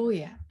 Oh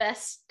yeah.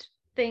 Best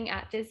thing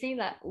at Disney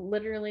that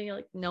literally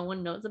like no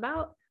one knows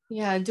about.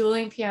 Yeah,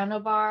 Dueling Piano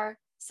Bar.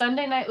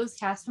 Sunday night was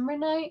cast member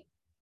night.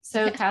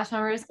 So cast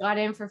members got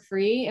in for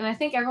free. And I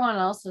think everyone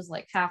else was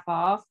like half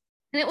off.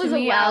 And it was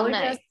a wild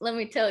night, let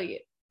me tell you.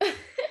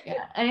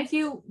 Yeah. And if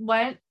you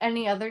went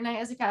any other night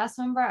as a cast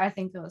member, I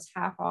think it was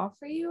half off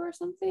for you or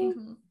something.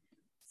 Mm-hmm.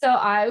 So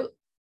I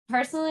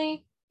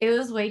personally, it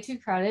was way too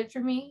crowded for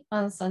me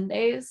on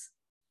Sundays.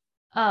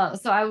 So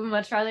I would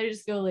much rather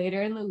just go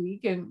later in the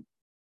week and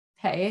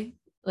pay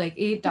like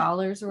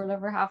 $8 or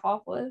whatever half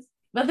off was.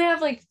 But they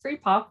have like free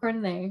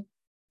popcorn there,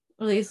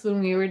 at least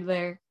when we were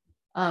there.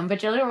 But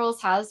Jelly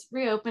Rolls has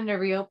reopened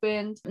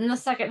in the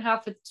second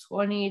half of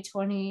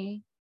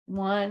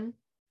 2021.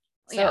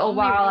 So a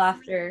while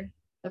after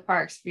the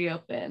parks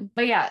reopened.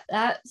 But yeah,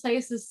 that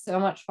place is so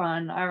much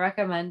fun. I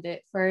recommend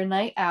it for a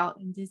night out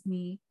in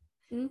Disney.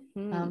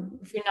 Mm-hmm.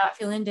 If you're not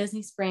feeling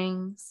Disney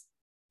Springs,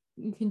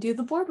 you can do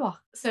the boardwalk.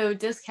 So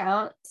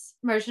discounts,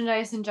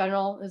 merchandise in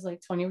general is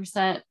like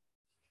 20%.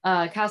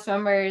 Cast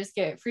members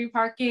get free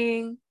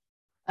parking.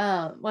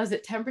 Was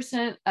it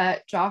 10%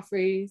 at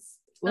Joffrey's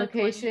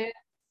location?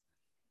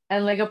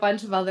 And like a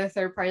bunch of other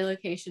third-party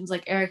locations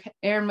like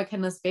Aaron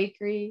McKenna's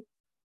Bakery.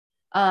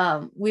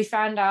 We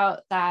found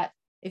out that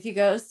if you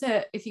go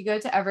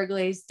to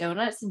Everglades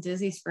Donuts in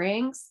Disney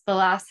Springs, the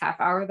last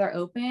half hour they're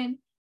open,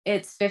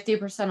 it's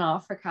 50%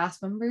 off for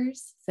cast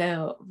members.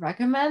 So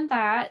recommend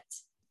that.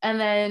 And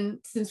then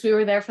since we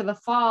were there for the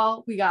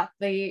fall, we got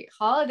the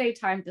holiday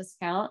time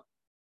discount,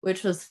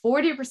 which was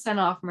 40%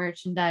 off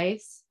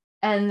merchandise.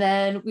 And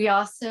then we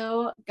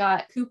also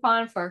got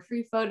coupon for a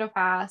free photo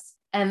pass,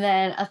 and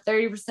then a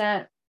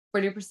 30%,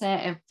 40%,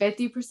 and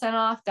 50%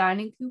 off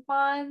dining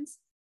coupons,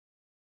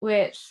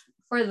 which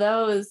for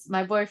those,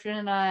 my boyfriend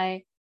and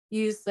I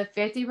used the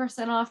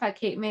 50% off at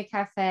Cape May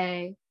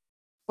Cafe,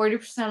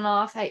 40%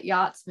 off at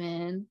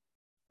Yachtsman,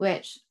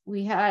 which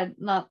we had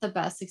not the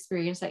best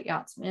experience at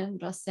Yachtsman,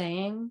 just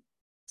saying.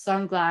 So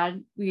I'm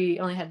glad we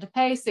only had to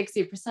pay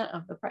 60%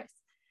 of the price.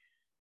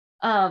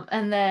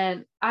 And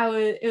then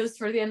it was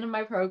toward the end of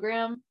my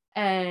program,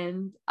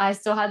 and I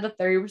still had the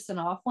 30%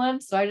 off one.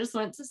 So I just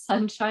went to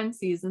Sunshine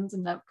Seasons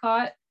in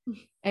Epcot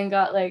and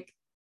got like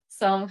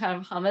some kind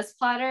of hummus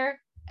platter.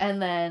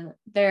 And then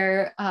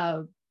their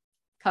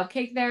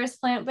cupcake there is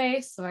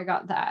plant-based. So I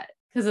got that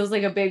because it was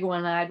like a big one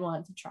and I'd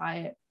wanted to try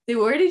it.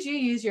 Where did you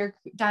use your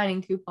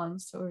dining coupon,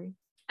 Story?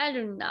 I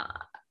do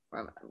not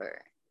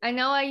remember. I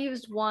know I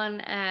used one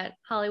at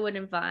Hollywood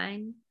and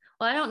Vine.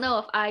 Well, I don't know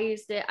if I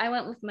used it. I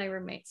went with my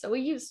roommate. So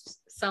we used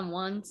some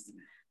ones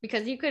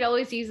because you could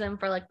always use them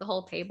for like the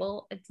whole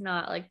table. It's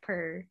not like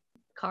per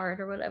card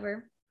or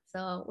whatever.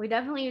 So we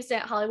definitely used it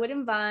at Hollywood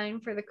and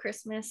Vine for the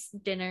Christmas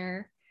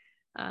dinner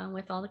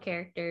with all the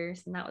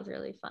characters. And that was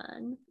really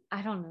fun.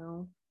 I don't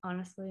know,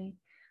 honestly.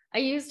 I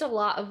used a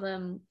lot of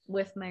them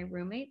with my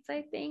roommates,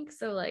 I think.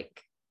 So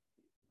like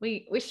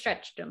we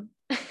stretched them.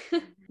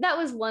 That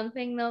was one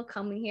thing though,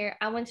 coming here.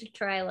 I went to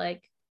try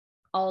like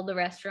all the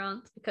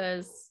restaurants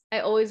because I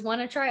always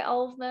want to try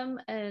all of them,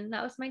 and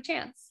that was my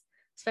chance,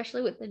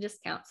 especially with the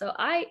discount. So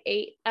I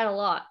ate at a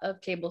lot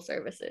of table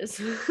services,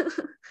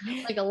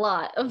 like a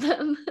lot of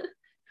them.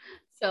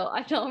 So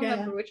I don't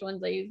remember which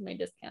ones I used my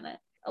discount at.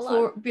 A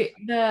lot.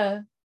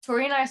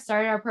 Tori and I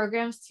started our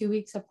programs 2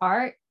 weeks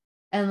apart,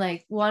 and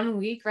like 1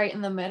 week right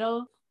in the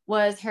middle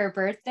was her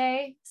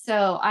birthday.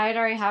 So I had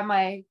already had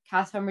my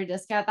cast member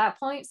discount at that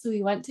point. So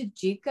we went to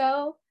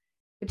Jico,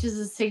 which is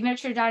a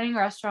signature dining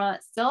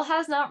restaurant, still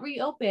has not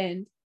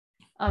reopened.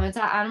 It's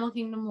at Animal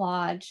Kingdom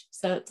Lodge.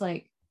 So it's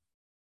like,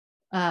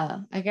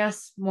 I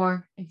guess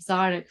more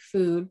exotic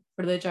food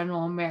for the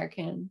general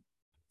American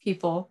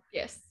people.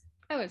 Yes,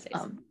 I would say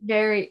so.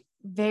 Very,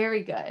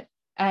 very good.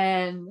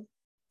 And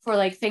for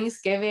like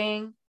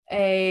Thanksgiving,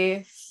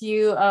 a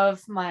few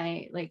of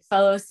my like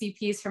fellow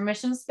CPs from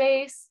Mission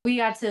Space, we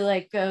got to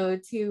like go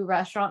to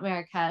Restaurant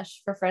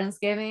Marrakesh for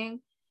Friendsgiving.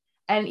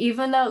 And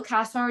even though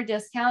cast member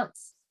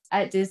discounts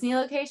at Disney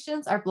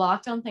locations are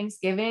blocked on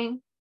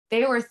Thanksgiving,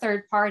 they were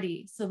third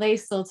party, so they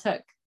still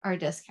took our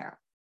discount.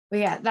 But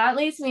yeah, that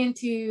leads me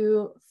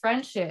into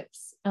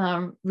friendships,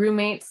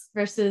 roommates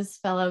versus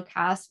fellow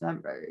cast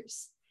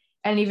members,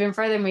 and even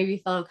further,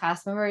 maybe fellow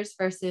cast members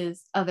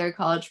versus other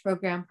college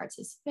program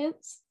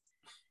participants.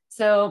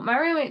 So my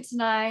roommates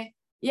and I,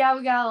 yeah,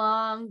 we got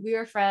along. We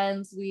were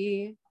friends.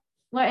 We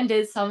went and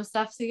did some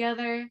stuff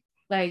together.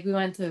 Like we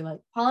went to like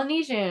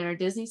Polynesian or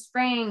Disney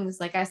Springs.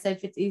 Like I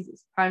said,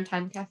 50's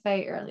Primetime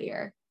Cafe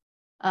earlier,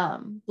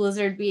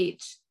 Blizzard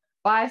Beach.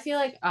 But I feel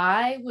like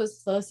I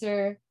was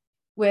closer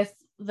with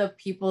the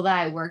people that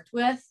I worked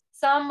with.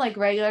 Some like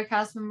regular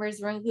cast members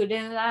were included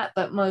in that,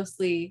 but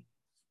mostly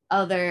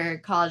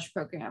other college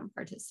program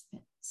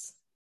participants.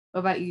 What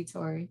about you,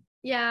 Tori?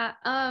 Yeah,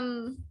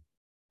 I'm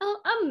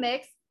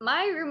mixed.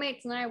 My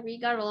roommates and I, we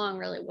got along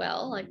really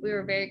well. Like we were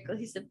a very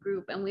cohesive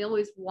group and we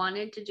always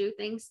wanted to do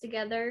things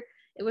together.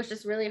 It was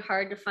just really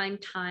hard to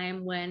find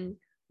time when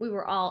we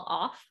were all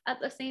off at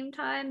the same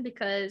time,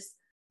 because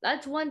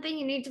that's one thing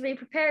you need to be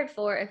prepared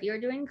for. If you're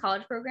doing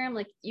college program,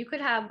 like you could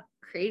have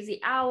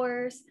crazy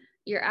hours.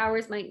 Your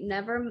hours might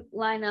never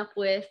line up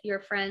with your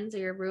friends or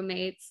your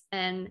roommates,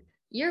 and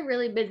you're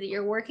really busy.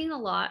 You're working a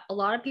lot. A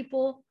lot of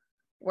people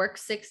work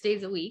 6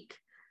 days a week,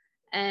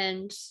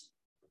 and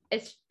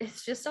it's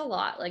just a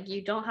lot. Like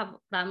you don't have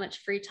that much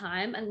free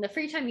time, and the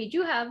free time you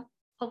do have,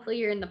 hopefully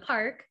you're in the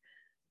park,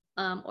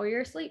 or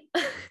you're asleep,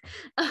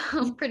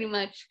 pretty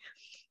much.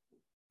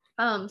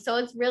 So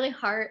it's really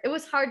hard. It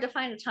was hard to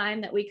find a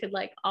time that we could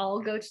like all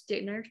go to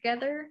dinner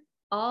together,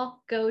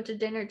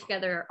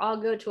 or all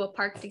go to a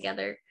park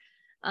together.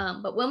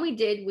 But when we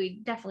did, we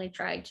definitely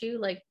tried to,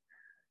 like,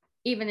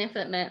 even if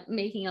it meant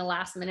making a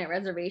last minute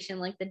reservation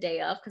like the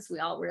day of, because we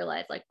all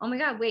realized like, oh my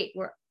God, wait,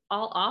 we're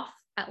all off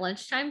at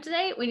lunchtime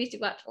today. We need to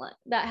go out to lunch.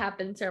 That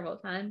happened several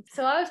times.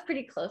 So I was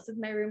pretty close with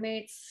my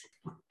roommates.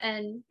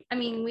 And I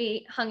mean,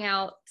 we hung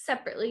out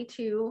separately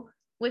too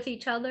with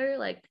each other.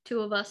 Like 2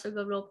 of us would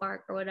go to a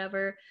park or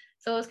whatever.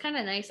 So it was kind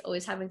of nice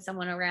always having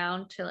someone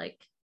around to like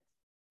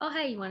oh,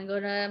 hey, you want to go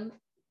to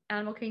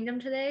Animal Kingdom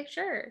today?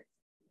 Sure.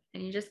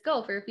 And you just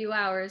go for a few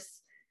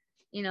hours,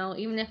 you know,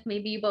 even if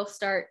maybe you both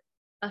start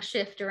a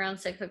shift around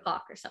 6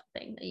 o'clock or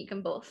something, that you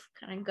can both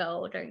kind of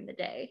go during the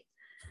day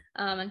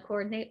and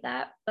coordinate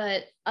that.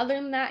 But other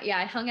than that, yeah,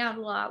 I hung out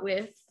a lot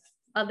with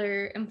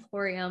other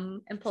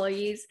Emporium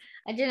employees.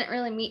 I didn't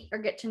really meet or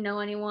get to know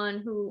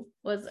anyone who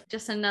was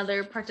just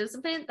another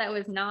participant that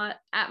was not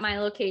at my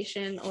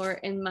location or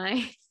in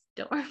my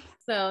dorm.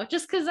 So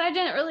just because I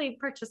didn't really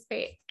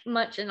participate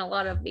much in a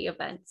lot of the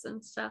events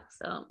and stuff.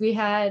 So we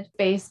had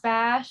Space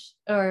Bash,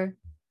 or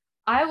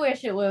I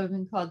wish it would have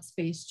been called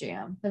Space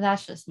Jam, but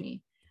that's just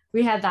me.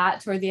 We had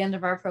that toward the end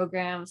of our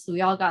program. So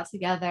we all got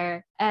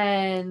together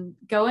and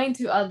going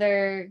to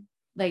other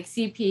like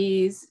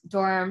CPs,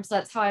 dorms.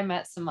 That's how I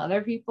met some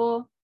other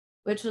people,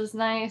 which was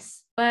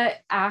nice. But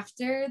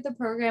after the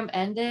program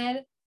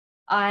ended,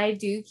 I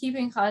do keep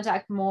in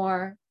contact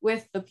more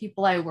with the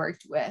people I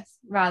worked with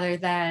rather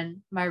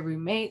than my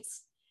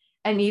roommates.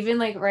 And even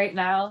like right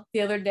now,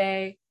 the other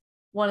day,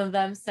 one of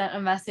them sent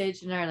a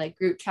message in our like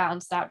group chat on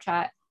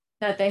Snapchat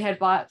that they had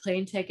bought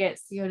plane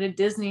tickets to go to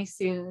Disney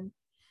soon.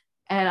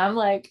 And I'm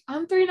like,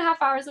 I'm 3.5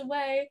 hours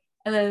away.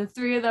 And then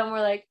 3 of them were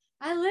like,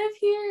 I live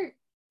here.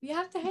 We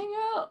have to hang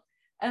out.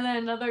 And then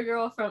another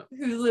girl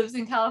who lives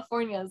in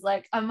California is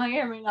like, I might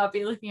or may not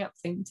be looking up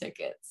plane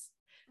tickets.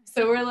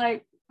 So we're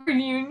like,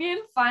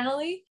 reunion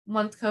finally.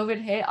 Once COVID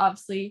hit,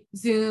 obviously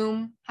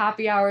Zoom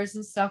happy hours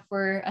and stuff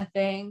were a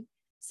thing.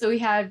 So we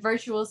had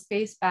virtual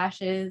space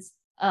bashes.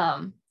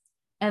 And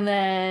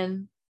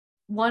then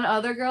one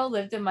other girl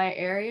lived in my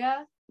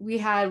area. We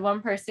had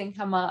one person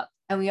come up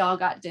and we all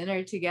got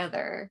dinner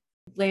together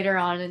later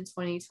on in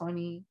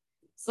 2020.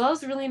 So that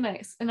was really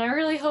nice. And I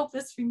really hope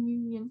this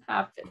reunion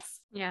happens.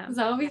 yeah, Because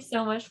that would be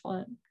so much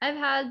fun. I've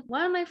had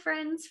one of my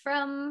friends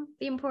from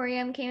the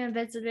Emporium came and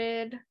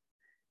visited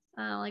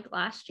like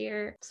last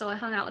year. So I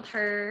hung out with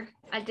her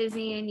at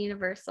Disney and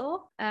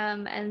Universal.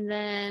 And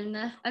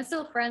then I'm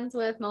still friends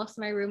with most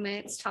of my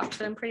roommates, talk to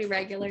them pretty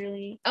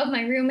regularly. Of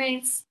my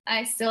roommates,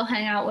 I still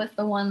hang out with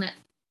the one that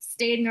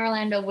stayed in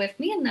Orlando with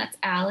me, and that's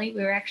Allie.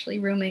 We were actually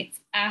roommates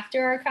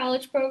after our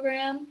college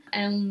program.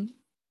 And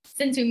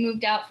since we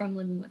moved out from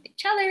living with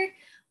each other,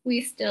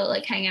 we still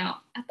like hang out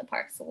at the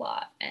parks a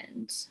lot.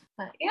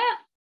 But yeah.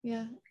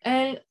 Yeah.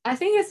 And I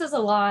think this is a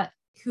lot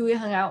who we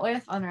hung out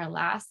with on our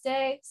last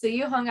day. So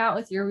you hung out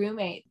with your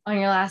roommate on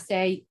your last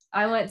day.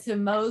 I went to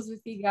Moe's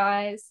with you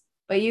guys,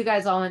 but you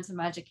guys all went to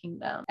Magic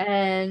Kingdom.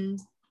 And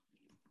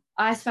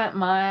I spent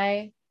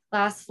my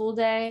last full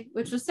day,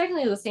 which was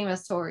technically the same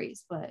as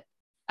Tori's, but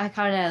I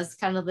as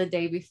the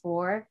day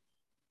before.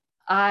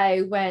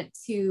 I went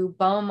to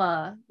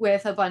BOMA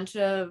with a bunch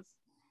of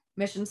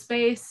Mission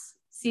Space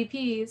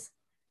CPs.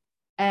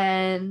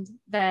 And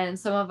then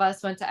some of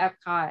us went to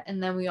Epcot,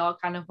 and then we all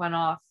kind of went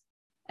off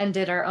and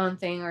did our own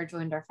thing or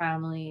joined our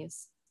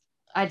families.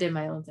 I did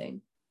my own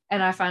thing.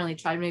 And I finally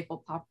tried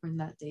maple popcorn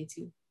that day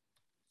too.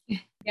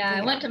 Yeah,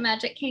 I went to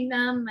Magic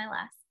Kingdom my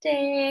last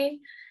day.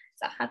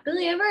 So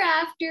happily ever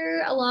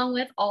after, along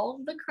with all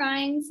of the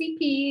crying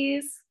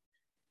CPs,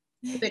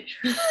 which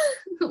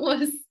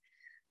was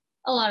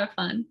a lot of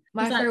fun.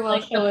 My farewell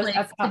show was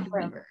Epcot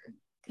Forever.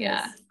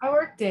 Yeah. I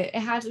worked it. It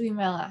had to be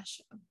my last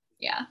show.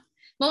 Yeah.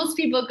 Most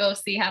people go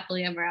see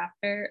Happily Ever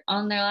After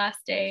on their last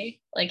day.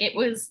 Like it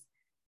was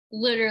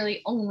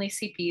literally only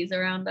CPs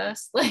around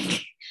us.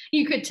 Like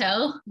you could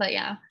tell, but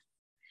yeah.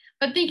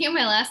 But thinking of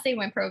my last day of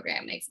my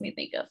program makes me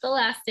think of the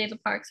last day the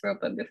parks were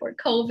open before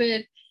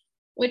COVID,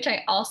 which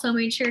I also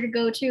made sure to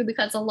go to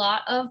because a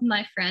lot of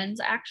my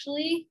friends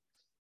actually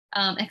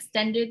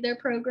extended their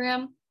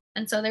program.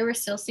 And so they were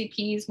still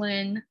CPs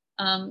when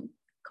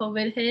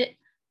COVID hit,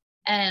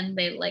 and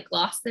they like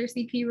lost their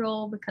CP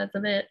role because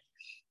of it.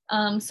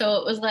 So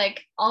it was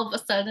like all of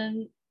a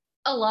sudden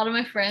a lot of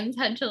my friends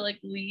had to like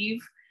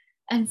leave.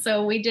 And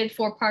so we did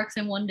 4 parks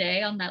in one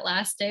day on that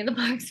last day the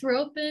parks were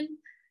open.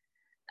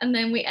 And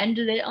then we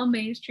ended it on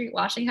Main Street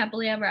watching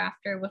Happily Ever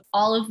After with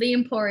all of the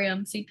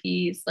Emporium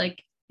CPs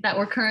like that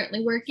were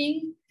currently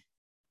working,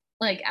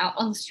 like out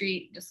on the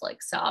street, just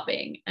like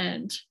sobbing.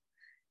 And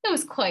it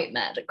was quite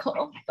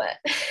magical. But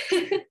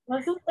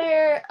wasn't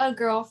there a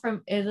girl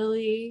from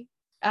Italy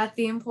at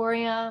the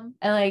Emporium?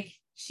 And like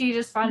she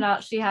just found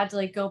out she had to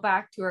like go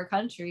back to her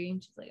country,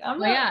 and she's like,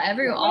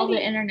 all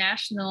the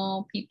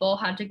international people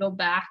had to go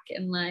back,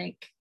 and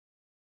like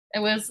it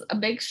was a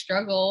big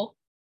struggle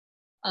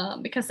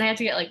because they had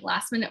to get like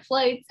last minute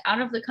flights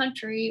out of the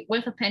country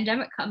with a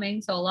pandemic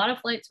coming. So a lot of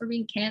flights were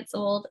being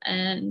canceled,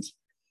 and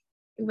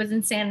it was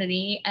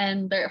insanity.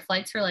 And their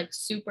flights were like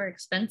super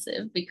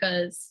expensive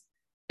because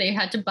they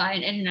had to buy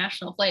an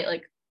international flight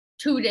like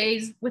 2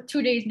 days with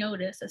 2 days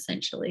notice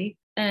essentially.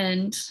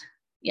 And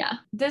yeah,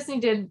 Disney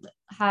did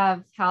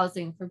have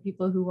housing for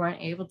people who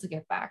weren't able to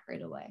get back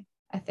right away,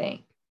 I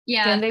think.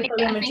 Yeah, Didn't they put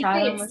them in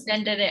they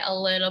extended it a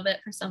little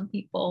bit for some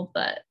people,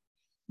 but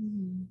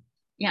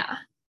yeah.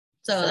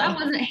 So that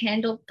wasn't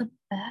handled the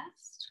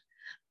best.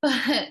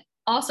 But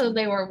also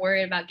they were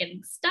worried about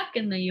getting stuck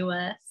in the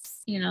US,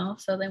 you know,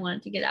 so they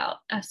wanted to get out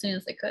as soon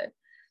as they could.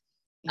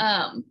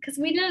 Because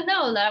we didn't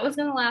know that was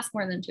going to last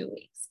more than 2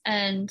 weeks,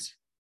 and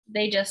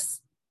they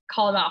just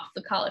called off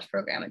the college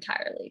program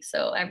entirely.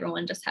 So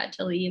everyone just had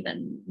to leave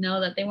and know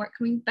that they weren't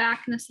coming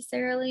back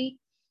necessarily.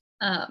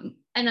 And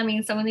I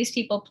mean, some of these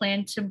people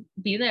planned to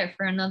be there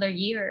for another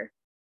year.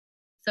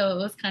 So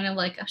it was kind of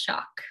like a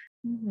shock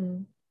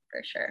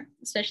for sure,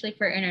 especially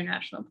for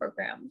international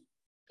program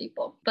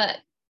people. But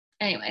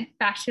anyway,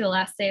 back to the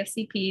last day of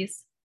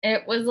CPs.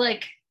 It was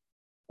like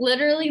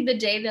literally the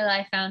day that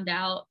I found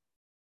out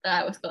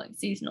that I was going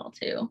seasonal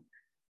too,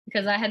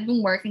 because I had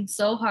been working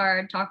so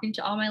hard, talking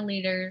to all my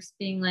leaders,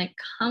 being like,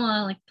 come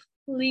on, like,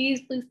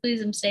 please, please,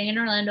 please, I'm staying in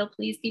Orlando.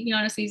 Please keep me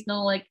on a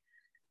seasonal. Like,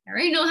 I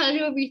already know how to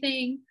do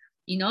everything.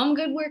 You know, I'm a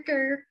good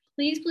worker.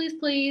 Please, please,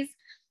 please.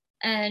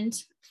 And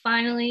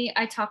finally,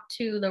 I talked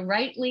to the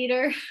right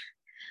leader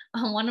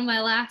on one of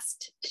my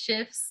last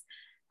shifts,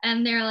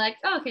 and they're like,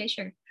 oh, okay,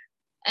 sure.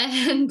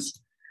 And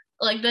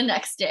like the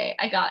next day,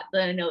 I got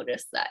the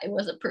notice that it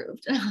was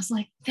approved. And I was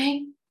like,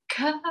 thank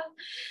God.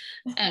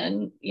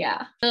 And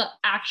yeah, the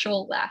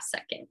actual last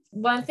second.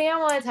 One thing I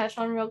want to touch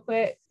on real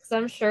quick, because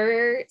I'm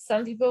sure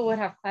some people would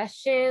have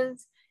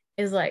questions,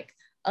 is like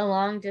a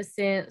long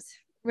distance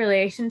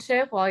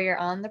relationship while you're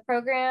on the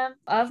program.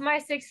 Of my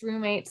 6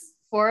 roommates,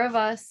 4 of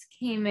us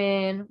came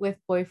in with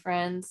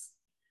boyfriends.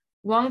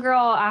 One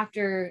girl,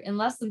 after in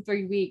less than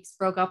 3 weeks,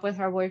 broke up with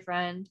her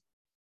boyfriend.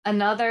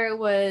 Another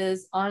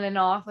was on and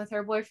off with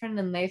her boyfriend,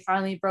 and they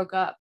finally broke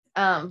up.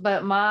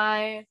 But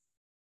my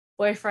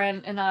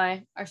boyfriend and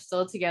I are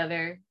still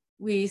together.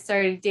 We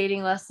started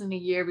dating less than a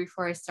year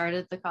before I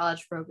started the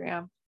college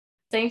program.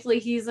 Thankfully,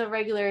 he's a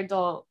regular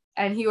adult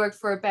and he worked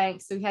for a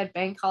bank, so he had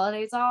bank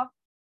holidays off,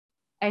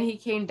 and he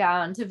came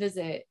down to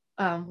visit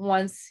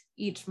once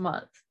each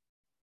month,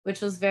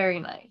 which was very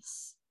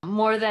nice.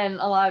 More than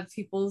a lot of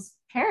people's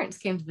parents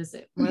came to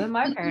visit, more than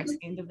my parents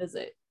came to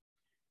visit.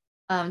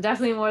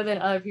 Definitely more than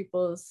other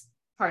people's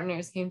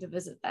partners came to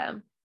visit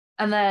them.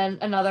 And then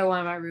another one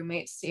of my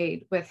roommates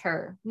stayed with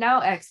her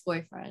now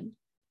ex-boyfriend,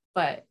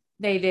 but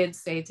they did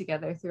stay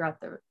together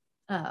throughout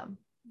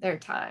their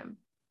time.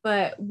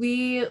 But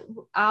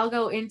I'll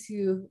go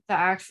into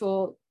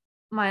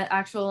my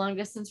actual long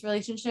distance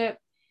relationship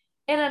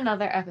in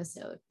another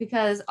episode,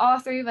 because all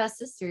 3 of us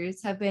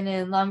sisters have been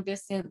in long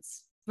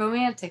distance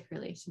romantic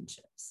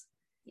relationships.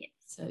 Yeah.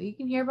 So you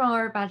can hear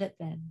more about it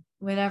then,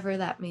 whenever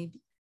that may be.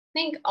 I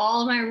think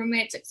all of my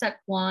roommates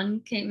except one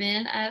came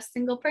in as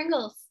single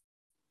Pringles,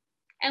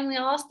 and we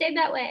all stayed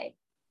that way.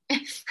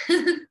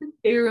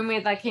 Your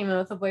roommate that came in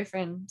with a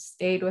boyfriend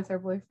stayed with her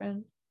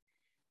boyfriend?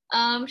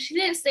 She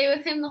didn't stay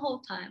with him the whole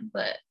time,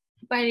 but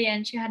by the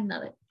end she had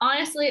another.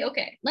 Honestly,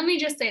 okay, let me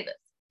just say this.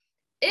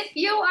 If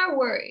you are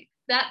worried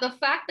that the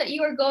fact that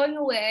you are going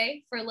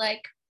away for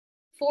like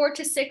 4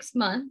 to 6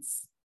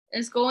 months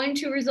is going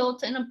to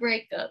result in a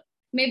breakup,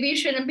 maybe you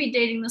shouldn't be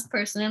dating this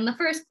person in the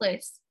first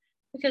place,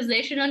 because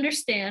they should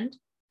understand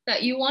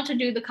that you want to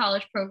do the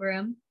college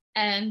program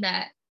and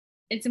that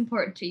it's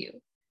important to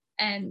you.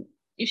 And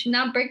you should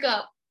not break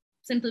up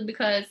simply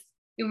because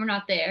you were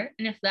not there.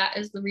 And if that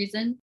is the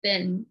reason,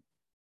 then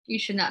you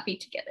should not be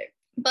together.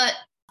 But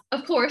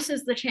of course,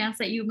 there's the chance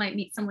that you might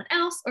meet someone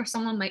else or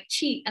someone might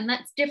cheat, and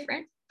that's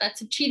different.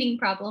 That's a cheating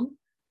problem,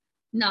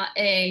 not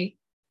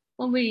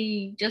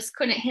we just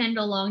couldn't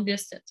handle long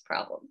distance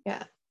problem.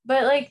 Yeah.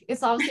 But like,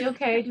 it's obviously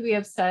okay to be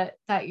upset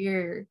that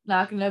you're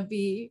not going to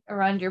be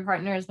around your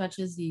partner as much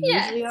as you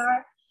usually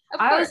are.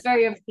 I was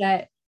very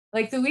upset.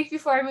 Like the week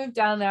before I moved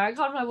down there, I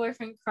called my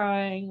boyfriend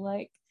crying,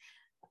 like,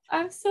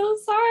 I'm so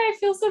sorry. I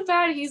feel so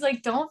bad. He's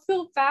like, don't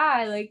feel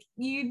bad. Like,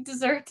 you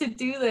deserve to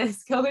do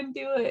this. Go and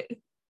do it.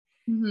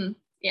 Mm-hmm.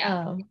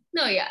 Yeah.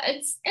 No, yeah.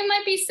 It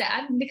might be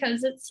sad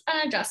because it's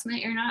an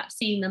adjustment. You're not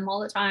seeing them all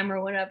the time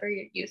or whatever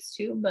you're used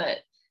to, but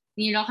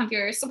you don't have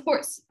your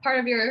part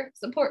of your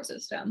support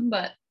system.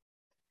 But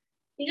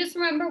you just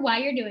remember why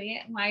you're doing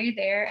it and why you're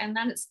there, and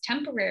that it's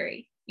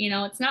temporary. You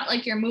know, it's not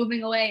like you're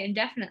moving away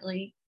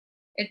indefinitely.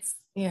 It's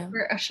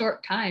for a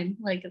short time.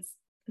 Like it's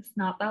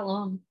not that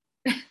long.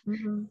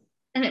 Mm-hmm.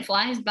 And it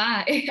flies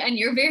by, and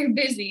you're very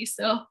busy,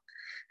 so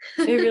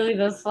it really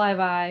does fly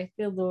by.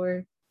 Good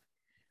Lord.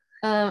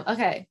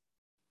 Okay,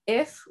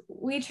 if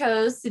we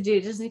chose to do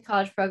Disney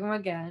College Program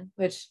again,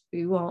 which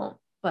we won't,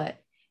 but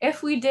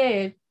if we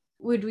did,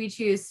 would we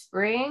choose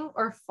spring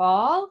or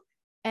fall,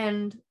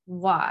 and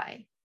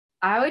why?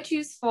 I would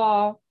choose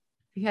fall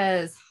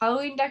because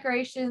Halloween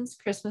decorations,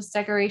 Christmas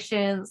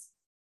decorations,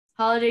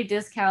 holiday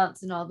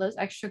discounts, and all those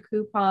extra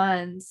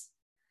coupons.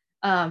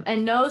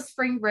 And no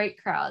spring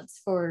break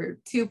crowds for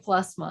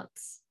 2+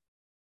 months.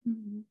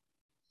 Mm-hmm.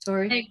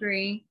 Sorry. I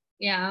agree.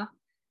 Yeah.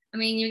 I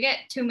mean, you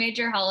get 2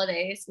 major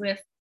holidays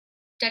with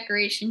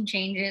decoration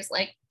changes.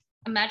 Like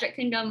a Magic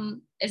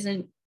Kingdom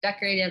isn't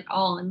decorated at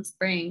all in the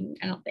spring,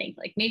 I don't think.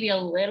 Like maybe a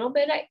little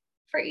bit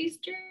for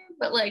Easter,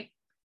 but like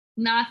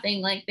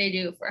nothing like they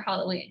do for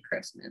Halloween and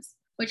Christmas,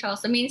 which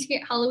also means you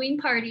get Halloween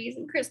parties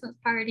and Christmas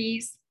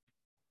parties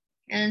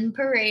and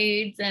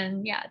parades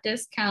and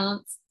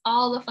discounts,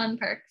 all the fun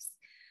perks.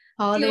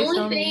 The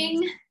only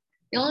thing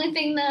The only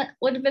thing that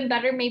would have been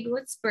better maybe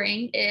with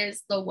spring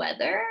is the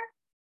weather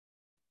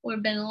would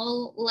have been a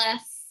little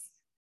less,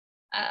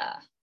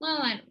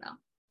 well, I don't know.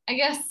 I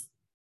guess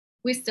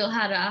we still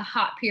had a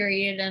hot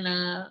period and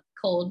a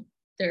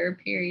colder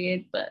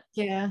period, but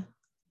Yeah.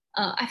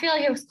 I feel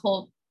like it was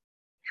cold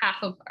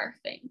half of our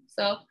thing.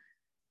 So,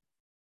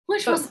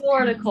 which But was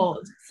Florida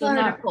cold. So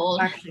Florida not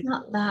cold, actually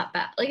not cold. that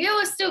bad. Like it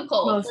was still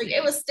cold. Most Like it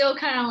days. was still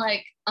kind of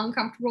like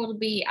uncomfortable to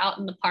be out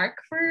in the park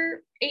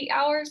for 8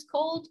 hours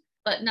cold,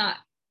 but not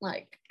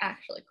like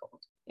actually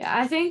cold. Yeah,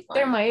 I think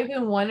there might have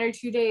been 1 or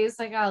 2 days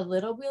like a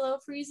little below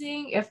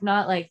freezing. If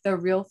not, like the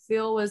real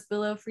feel was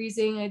below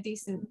freezing a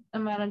decent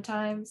amount of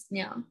times.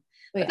 Yeah.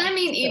 But I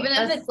mean, still, even if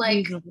that's it's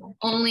like reasonable.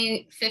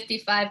 only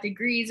 55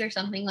 degrees or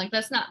something, like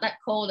that's not that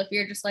cold if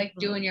you're just like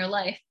doing your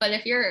life. But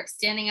if you're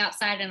standing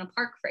outside in a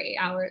park for 8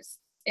 hours,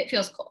 it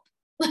feels cold.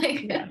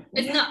 Like Yeah.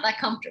 it's not that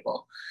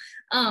comfortable.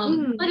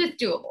 But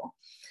it's doable.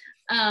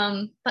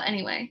 But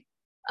anyway,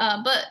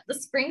 but the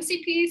spring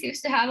CPs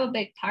used to have a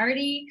big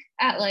party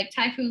at like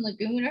Typhoon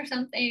Lagoon or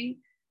something.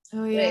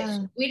 Oh yeah.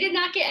 Which we did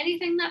not get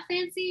anything that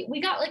fancy. We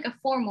got like a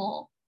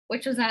formal,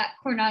 which was at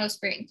Coronado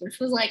Springs, which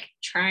was like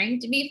trying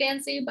to be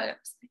fancy, but it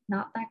was like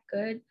not that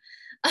good.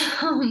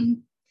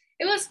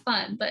 It was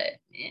fun, but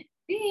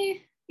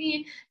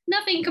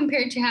nothing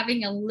compared to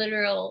having a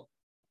literal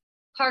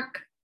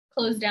park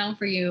closed down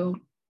for you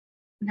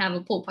and have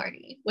a pool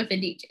party with a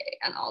DJ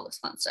and all this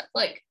fun stuff.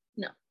 Like,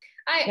 no.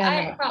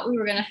 I thought we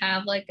were gonna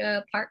have like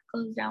a park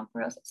closed down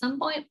for us at some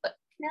point, but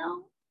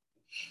no.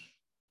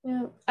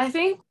 Yeah. I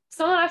think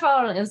someone I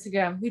followed on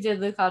Instagram who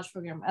did the college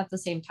program at the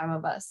same time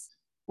of us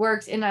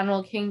worked in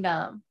Animal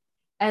Kingdom,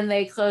 and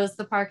they closed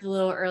the park a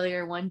little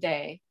earlier one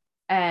day,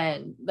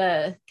 and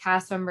the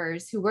cast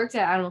members who worked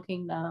at Animal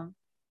Kingdom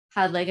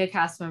had like a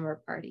cast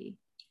member party.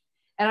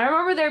 And I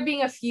remember there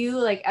being a few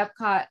like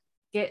Epcot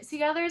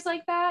get-togethers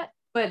like that,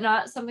 but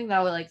not something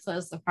that would like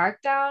close the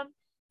park down.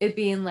 It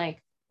being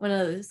like one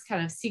of those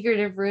kind of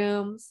secretive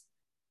rooms,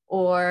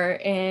 or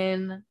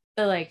in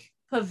the like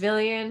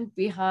pavilion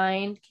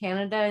behind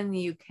Canada and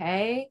the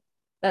UK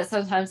that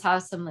sometimes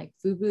has some like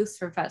food booths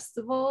for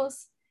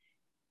festivals.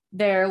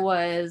 There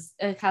was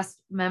a cast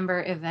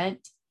member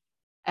event,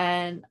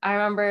 and I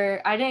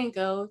remember I didn't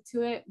go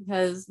to it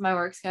because my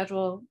work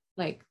schedule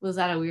like was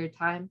at a weird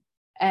time,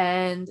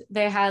 and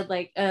they had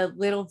like a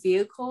little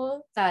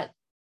vehicle that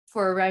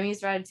for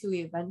Remy's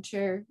Ratatouille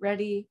Adventure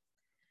ready.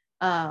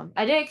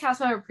 I did a cast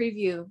member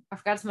preview. I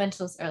forgot to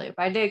mention this earlier,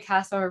 but I did a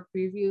cast member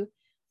preview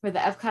for the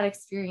Epcot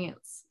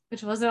experience,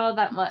 which wasn't all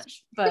that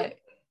much, but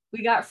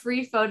we got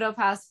free photo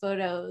pass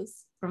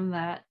photos from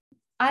that.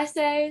 I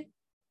say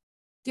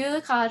do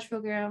the college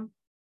program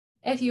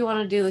if you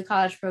want to do the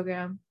college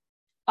program.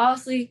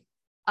 Obviously,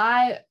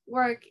 I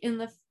work in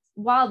the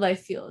wildlife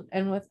field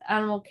and with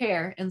animal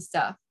care and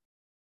stuff.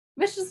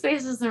 Mission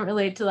Space doesn't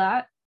relate to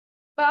that,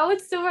 but I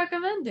would still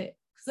recommend it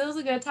because it was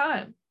a good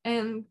time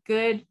and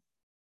good.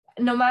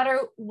 No matter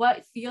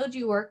what field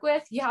you work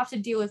with, you have to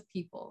deal with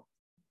people.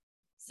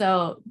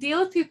 So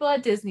deal with people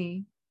at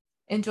Disney.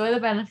 Enjoy the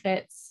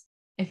benefits.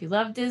 If you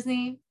love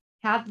Disney,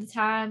 have the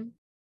time,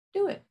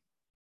 do it.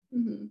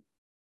 Mm-hmm.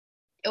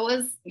 It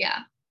was,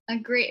 a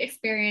great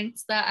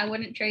experience that I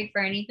wouldn't trade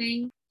for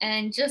anything.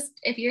 And just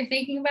if you're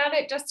thinking about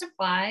it, just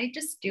apply,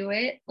 just do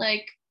it.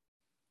 Like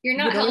you're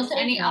not held to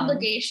any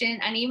obligation.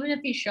 And even if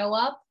you show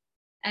up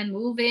and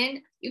move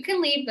in, you can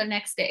leave the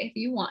next day if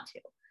you want to.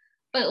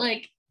 But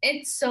like,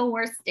 it's so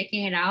worth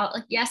sticking it out.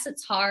 Like, yes,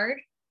 it's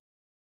hard,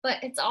 but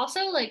it's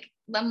also like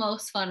the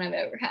most fun I've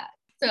ever had.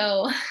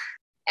 So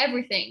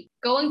everything,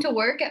 going to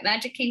work at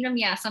Magic Kingdom,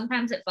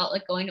 sometimes it felt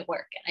like going to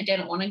work and I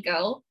didn't want to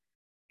go.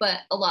 But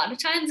a lot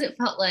of times it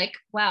felt like,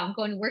 wow, I'm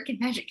going to work in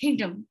Magic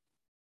Kingdom.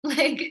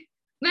 Like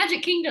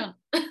Magic Kingdom.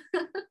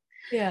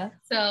 Yeah.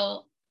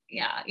 So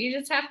you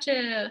just have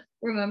to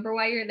remember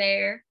why you're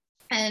there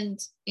and,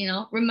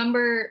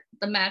 remember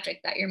the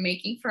magic that you're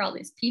making for all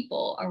these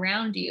people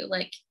around you.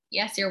 Like,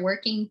 yes, you're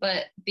working,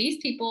 but these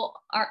people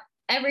are,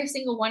 every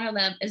single one of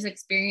them is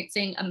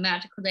experiencing a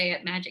magical day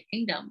at Magic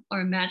Kingdom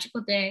or a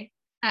magical day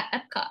at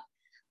Epcot.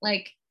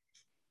 Like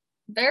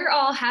they're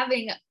all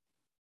having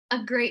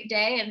a great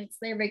day and it's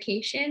their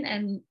vacation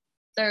and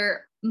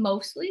they're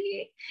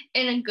mostly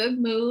in a good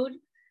mood.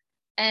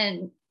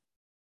 And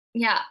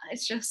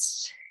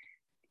it's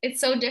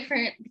so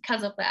different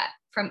because of that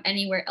from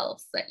anywhere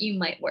else that you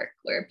might work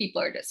where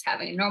people are just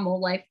having a normal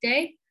life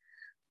day.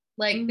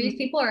 Like these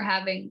people are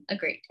having a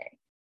great day.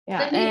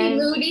 Yeah. They may be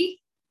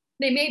moody.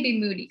 They may be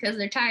moody because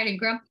they're tired and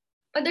grumpy,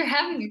 but they're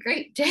having a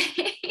great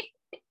day.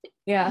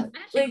 Yeah.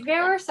 Like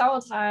there were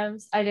several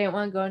times I didn't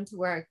want to go into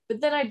work, but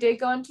then I did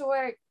go into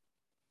work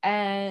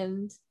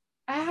and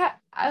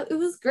it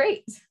was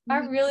great. I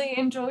really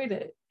enjoyed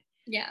it.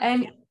 Yeah.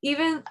 And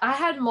even I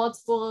had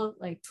multiple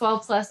like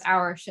 12+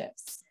 hour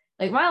shifts.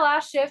 Like my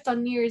last shift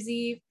on New Year's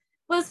Eve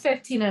was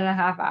 15 and a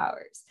half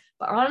hours.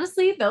 But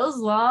honestly, those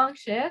long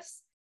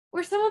shifts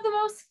were some of the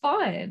most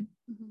fun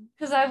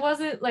because I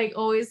wasn't like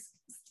always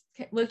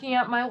looking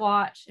at my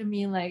watch and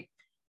being like,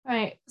 all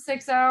right,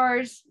 6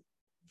 hours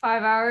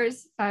 5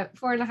 hours,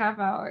 4.5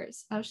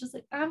 hours. I was just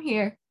like, I'm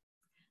here.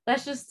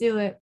 Let's just do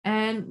it.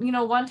 And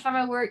one time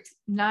I worked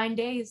 9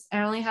 days. I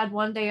only had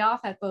 1 day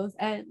off at both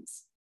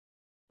ends.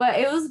 But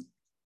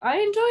I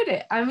enjoyed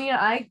it. I mean,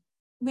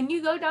 when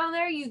you go down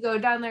there, you go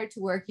down there to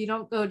work. You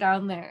don't go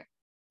down there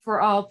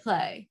for all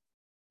play.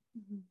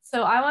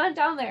 So I went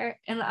down there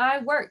and I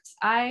worked.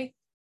 I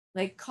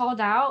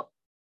called out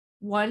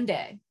 1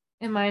 day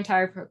in my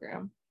entire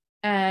program.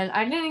 And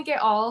I didn't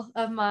get all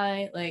of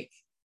my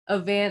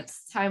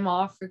advanced time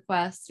off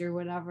requests or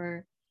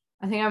whatever.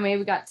 I think I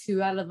maybe got 2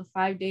 out of the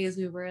 5 days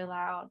we were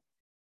allowed.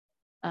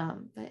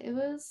 But it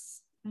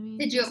was,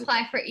 Did you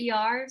apply for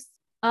ERs?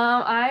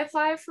 I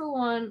applied for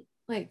one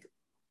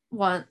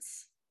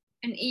once.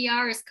 An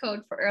ER is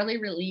code for early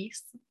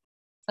release.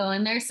 So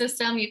in their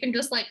system, you can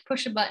just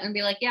push a button and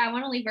be like, yeah, I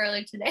want to leave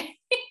early today.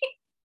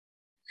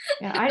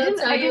 Yeah, I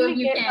didn't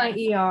get my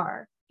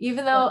ER,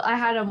 even though I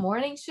had a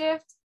morning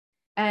shift.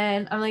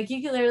 And I'm like,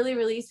 you can literally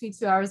release me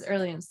 2 hours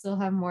early and still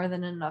have more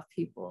than enough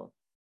people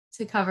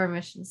to cover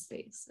mission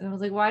space. And I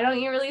was like, why don't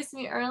you release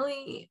me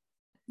early?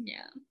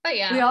 Yeah. But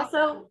yeah.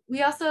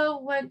 We also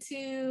went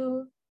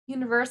to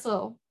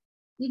Universal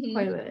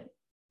quite a bit.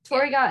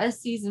 Tori got a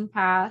season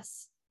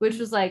pass, which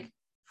was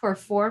for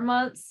 4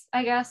 months,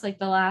 I guess, the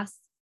last.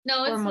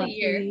 No, it's the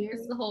year.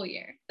 It's the whole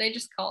year. They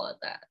just call it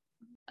that.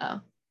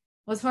 Oh.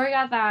 Well, Tori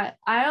got that.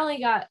 I only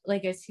got a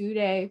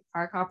 2-day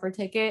park hopper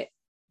ticket.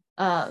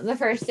 The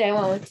first day I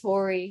went with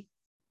Tori,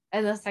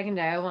 and the second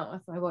day I went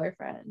with my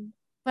boyfriend.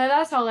 But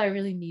that's all I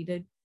really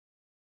needed.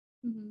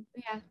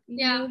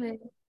 Yeah.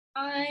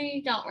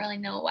 I don't really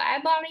know why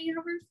I bought a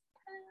Universal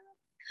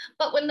Pass.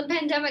 But when the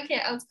pandemic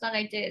hit, I was glad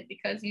I did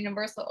because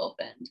Universal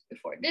opened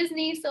before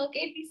Disney, so it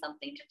gave me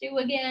something to do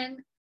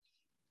again.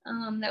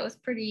 That was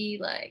pretty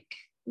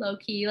low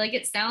key.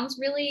 It sounds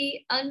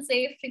really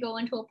unsafe to go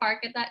into a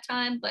park at that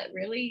time, but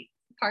really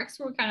parks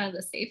were kind of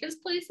the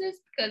safest places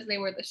because they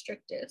were the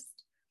strictest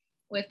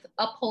with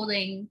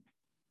upholding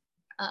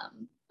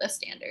the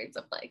standards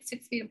of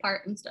 6 feet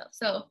apart and stuff.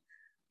 So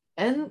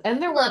and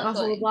there weren't a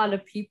whole lot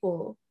of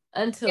people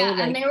until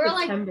and they were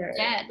September.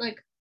 Dead.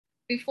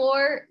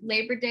 Before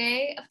Labor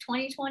Day of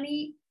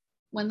 2020,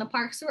 when the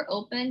parks were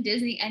open,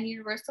 Disney and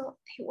Universal,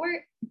 they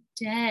were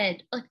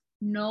dead.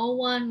 No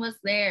one was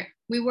there.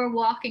 We were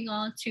walking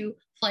on to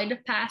Flight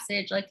of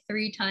Passage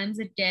 3 times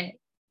a day.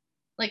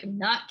 I'm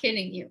not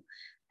kidding you.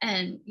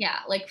 And yeah,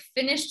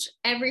 finished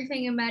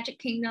everything in Magic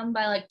Kingdom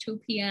by 2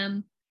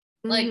 p.m.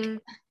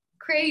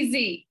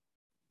 Crazy.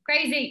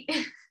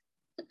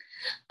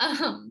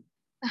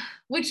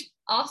 Which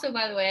also,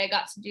 by the way, I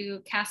got to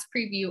do cast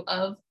preview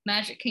of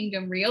Magic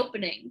Kingdom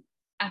reopening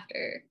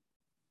after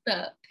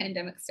the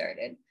pandemic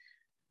started.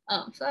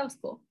 So that was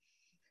cool.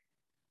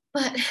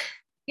 But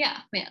yeah,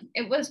 man,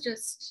 it was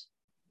just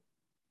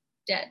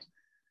dead.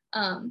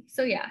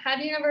 So yeah,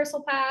 had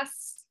Universal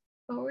Pass.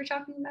 What were we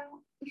talking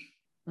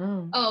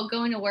about? Oh,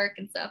 going to work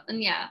and stuff.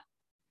 And yeah,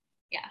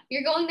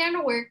 you're going there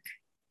to work.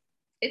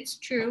 It's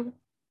true.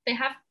 They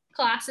have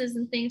classes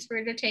and things for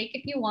you to take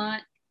if you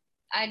want.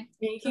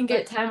 You can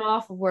get time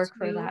off of work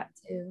for that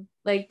too.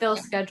 They'll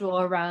schedule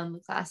around the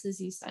classes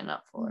you sign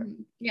up for.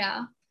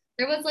 Yeah.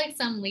 There was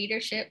some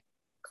leadership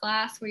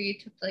class where you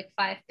took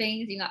 5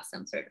 things. You got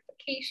some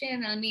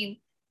certification. I mean,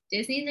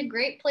 Disney's a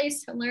great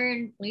place to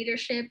learn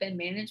leadership and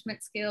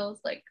management skills,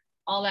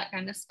 all that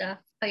kind of stuff.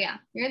 But yeah,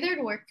 you're there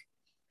to work.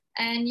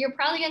 And you're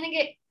probably going to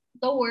get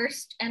the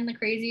worst and the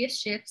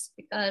craziest shifts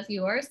because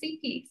you are a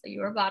CP. So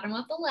you are bottom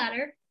of the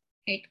ladder.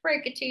 Hate to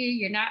break it to you.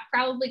 You're not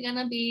probably going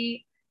to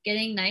be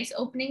getting nice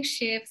opening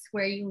shifts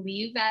where you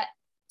leave at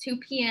 2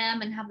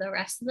 p.m. and have the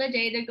rest of the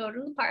day to go to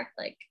the park.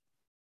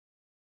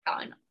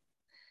 Probably not.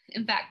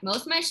 In fact,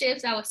 most of my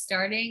shifts I was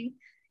starting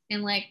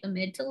in the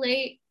mid to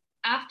late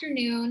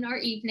afternoon or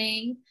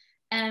evening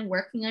and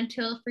working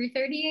until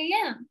 3:30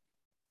 a.m.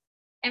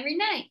 every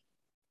night.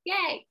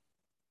 Yay.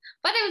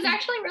 But it was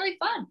actually really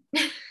fun.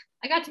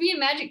 I got to be in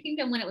Magic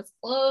Kingdom when it was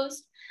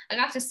closed. I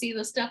got to see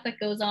the stuff that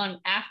goes on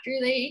after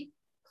they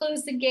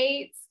close the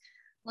gates.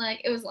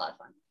 It was a lot of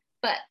fun.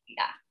 But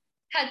yeah,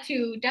 had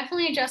to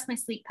definitely adjust my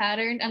sleep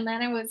pattern. And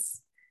then I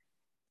was,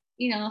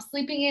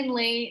 sleeping in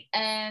late,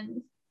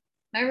 and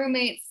my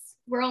roommates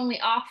were only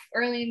off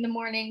early in the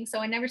morning. So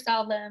I never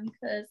saw them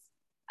because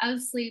I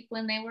was asleep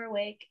when they were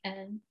awake.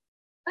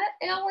 But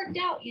it all worked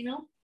out,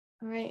 All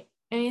right.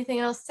 Anything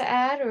else to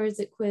add, or is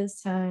it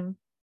quiz time?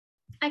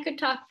 I could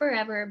talk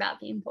forever about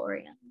the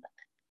Emporium.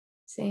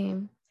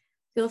 Same.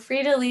 Feel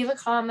free to leave a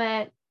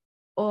comment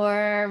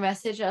or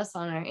message us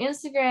on our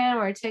Instagram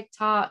or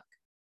TikTok.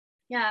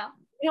 Yeah.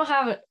 We don't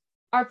have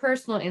our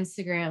personal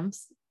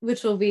Instagrams,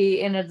 which will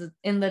be in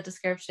the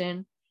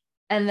description.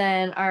 And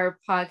then our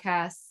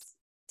podcast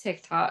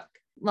TikTok,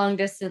 Long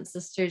Distance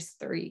Sisters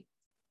 3,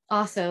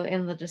 also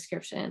in the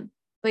description.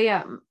 But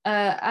yeah,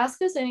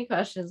 ask us any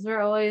questions.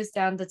 We're always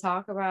down to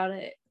talk about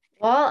it.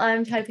 While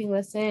I'm typing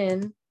this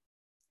in,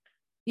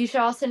 you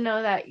should also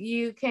know that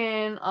you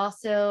can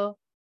also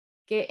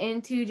get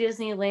into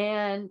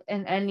Disneyland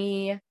and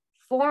any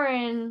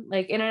foreign,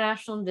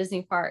 international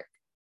Disney park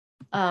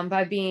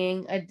by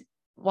being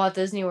Walt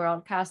Disney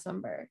World cast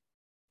member.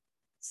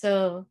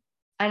 So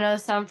I know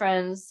some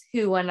friends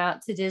who went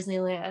out to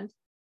Disneyland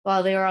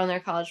while they were on their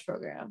college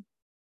program,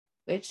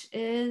 which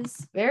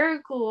is very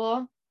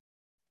cool.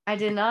 I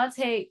did not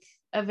take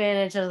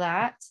advantage of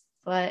that,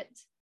 but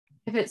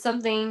if it's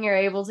something you're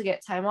able to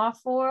get time off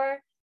for,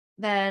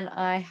 then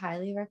I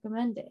highly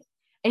recommend it.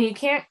 And you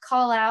can't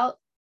call out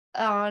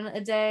on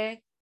a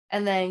day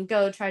and then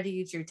go try to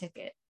use your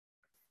ticket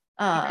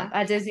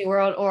at Disney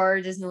World or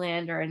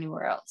Disneyland or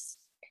anywhere else.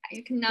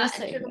 You cannot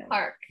enter the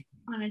park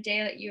on a day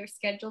that you're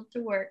scheduled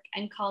to work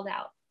and called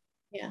out.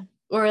 Yeah.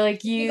 Or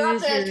like you got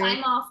the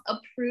time off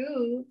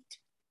approved,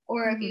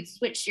 or if you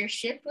switch your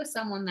shift with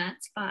someone,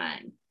 that's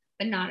fine,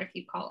 but not if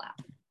you call out.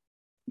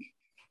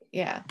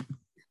 Yeah.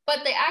 But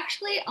they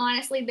actually,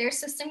 honestly, their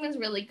system was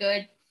really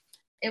good.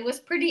 It was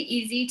pretty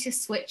easy to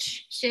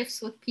switch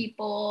shifts with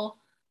people,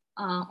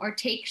 or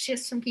take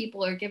shifts from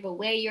people, or give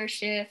away your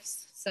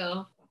shifts.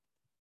 So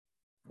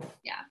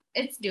yeah,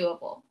 it's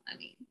doable. I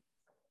mean,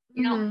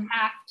 you don't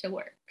have to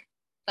work,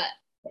 but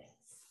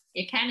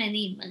you kind of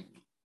need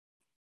money.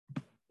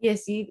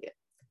 Yes, you do.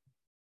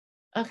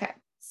 Okay,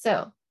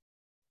 so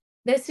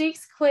this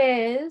week's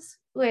quiz,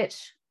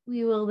 which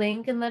we will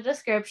link in the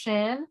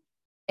description,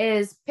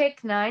 is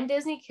pick 9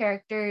 Disney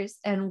characters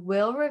and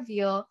we'll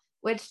reveal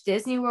which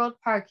Disney World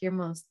park you're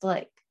most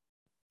like.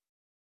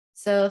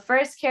 So the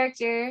first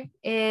character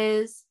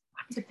is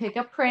to pick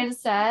a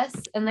princess,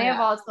 and they have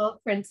all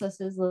 12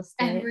 princesses listed.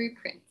 Every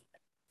princess.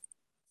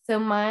 So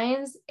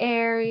mine's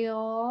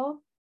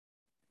Ariel.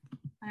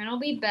 Mine'll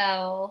be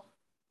Belle.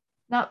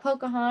 Not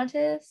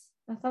Pocahontas?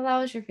 I thought that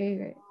was your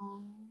favorite.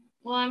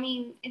 Well, I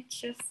mean, it's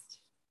just,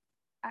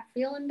 I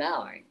feel in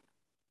Belle right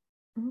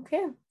now.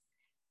 Okay.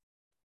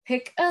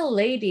 Pick a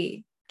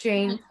lady.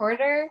 Jane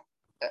Porter,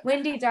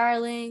 Wendy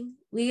Darling,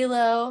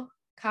 Lilo,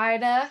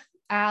 Kaida,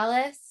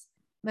 Alice,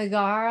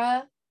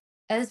 Megara,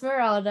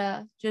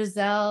 Esmeralda,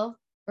 Giselle,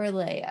 or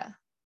Leia.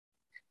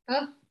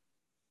 Oh,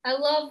 I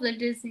love the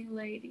Disney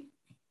lady.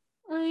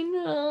 I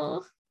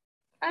know.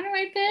 How do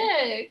I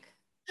pick?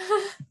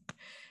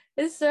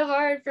 It's so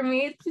hard for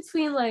me. It's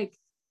between like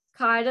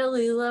Kaida,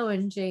 Lilo,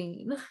 and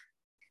Jane.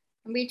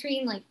 I'm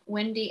between like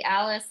Wendy,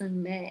 Alice,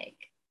 and Meg.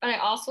 But I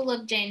also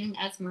love Jane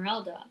and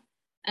Esmeralda.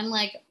 And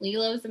like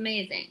Lilo's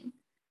amazing.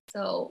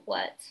 So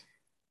what?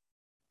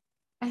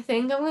 I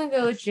think I'm gonna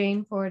go with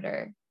Jane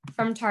Porter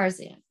from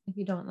Tarzan, if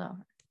you don't know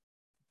her.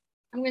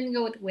 I'm gonna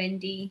go with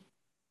Wendy.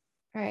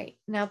 All right,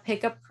 now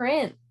pick a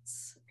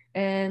prince.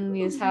 And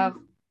these have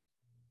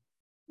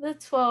the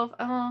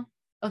 12.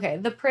 Okay,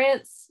 the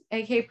prince,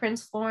 aka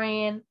Prince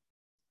Florian,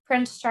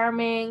 Prince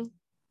Charming,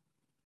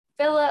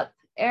 Philip,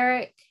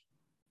 Eric,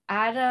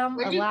 Adam,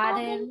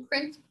 Aladdin,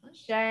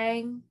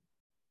 Shang,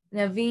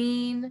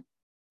 Naveen,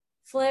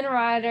 Flynn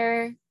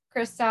Rider,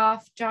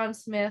 Kristoff, John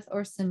Smith,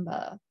 or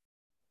Simba.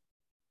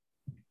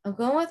 I'm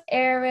going with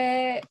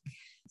Eric.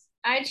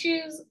 I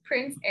choose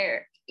Prince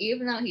Eric,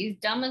 even though he's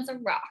dumb as a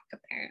rock,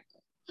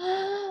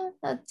 apparently.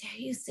 How dare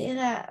you say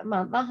that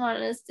about the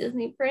honest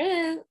Disney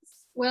prince?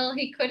 Well,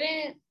 he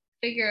couldn't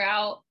figure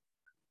out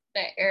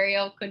that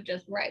Ariel could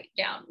just write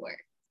down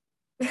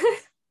words.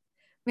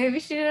 Maybe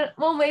she didn't.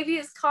 Well, maybe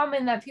it's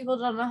common that people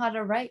don't know how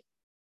to write.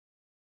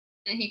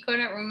 And he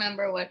couldn't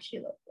remember what she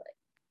looked like.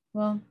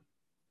 Well,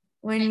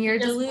 when you're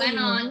delusional. Went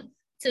on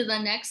to the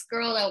next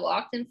girl that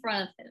walked in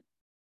front of him.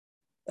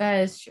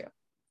 That is true.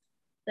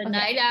 The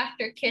night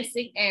after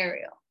kissing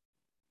Ariel.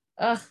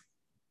 Ugh.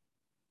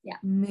 Yeah.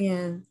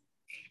 Man.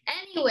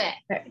 Anyway,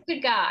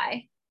 good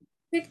guy.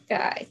 Good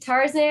guy.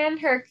 Tarzan,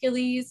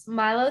 Hercules,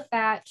 Milo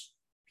Thatch,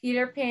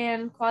 Peter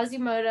Pan,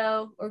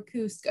 Quasimodo, or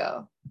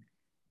Cusco.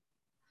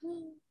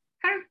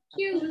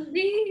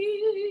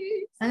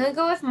 Hercules. I'm gonna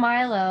go with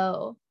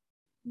Milo.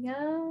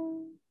 Yeah.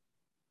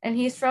 And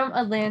he's from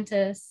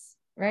Atlantis,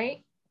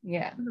 right?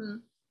 Yeah. Mm-hmm.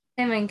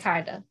 Him and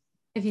Kaida,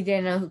 if you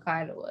didn't know who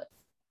Kaida was.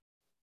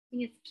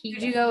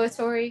 Did you go with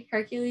Tori,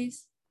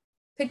 Hercules?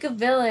 Pick a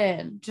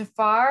villain.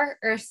 Jafar,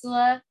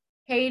 Ursula,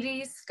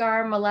 Hades,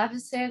 Scar,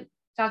 Maleficent,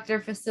 Dr.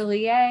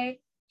 Facilier,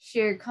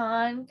 Shere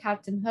Khan,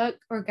 Captain Hook,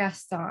 or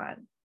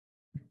Gaston.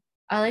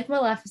 I like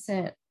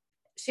Maleficent.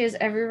 She has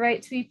every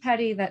right to be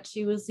petty that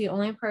she was the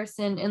only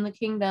person in the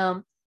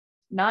kingdom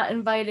not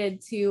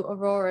invited to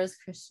Aurora's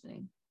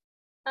christening.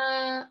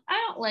 I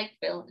don't like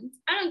villains.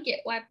 I don't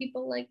get why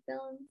people like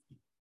villains.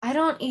 I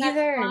don't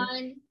either. That's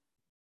fine.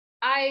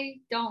 I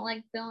don't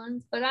like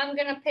villains, but I'm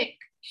gonna pick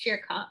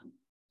Shere Khan.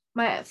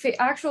 My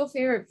actual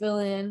favorite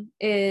villain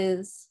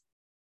is,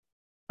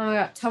 oh my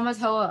god,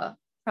 Tamatoa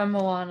from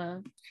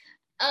Moana.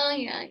 Oh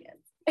yeah, I guess.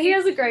 He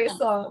has a great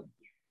song.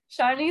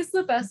 Shiny's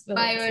the best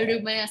villain.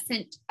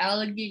 Bioluminescent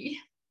algae.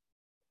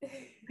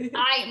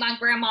 I ate my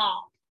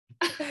grandma.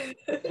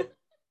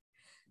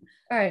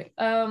 All right.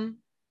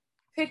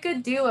 Pick a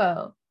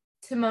duo.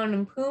 Timon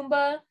and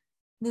Pumbaa,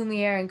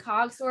 Lumiere and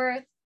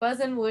Cogsworth, Buzz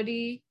and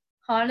Woody,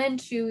 Han and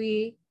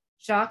Chewie,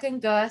 Jacques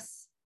and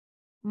Gus,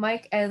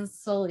 Mike and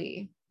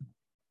Sully.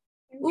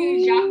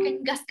 Jacques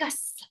and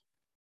Gus.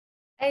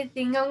 I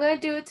think I'm gonna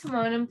do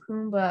Timon and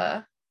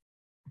Pumbaa.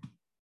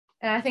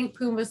 And I think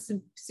Pumbaa's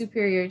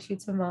superior to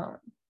Timon.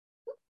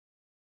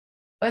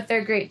 But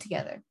they're great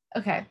together.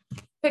 Okay.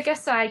 Pick a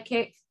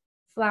sidekick.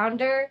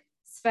 Flounder,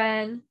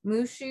 Sven,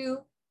 Mushu,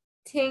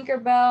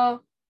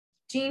 Tinkerbell,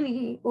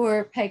 Genie,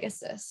 or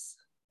Pegasus.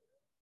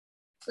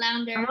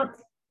 Flounder.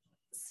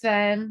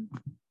 Sven.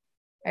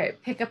 All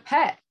right. Pick a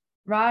pet.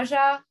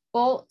 Raja,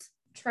 Bolt,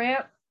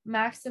 Tramp,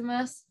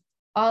 Maximus,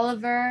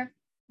 Oliver,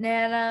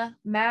 Nana,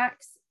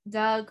 Max,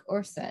 Doug,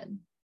 or Sen.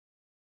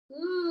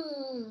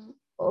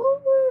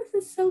 Oh,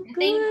 this is so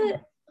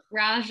good.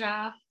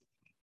 Raja.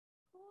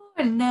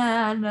 Poor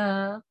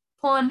Nana.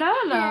 Poor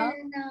Nana.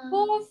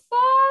 Poor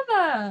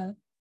father.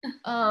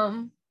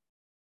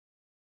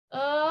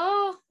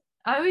 Oh,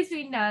 I'm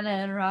between Nana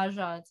and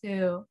Raja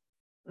too.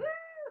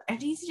 I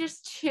need to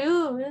just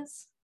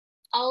choose.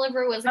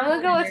 Oliver was. I'm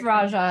gonna go with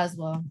Raja as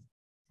well.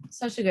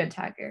 Such a good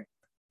tagger.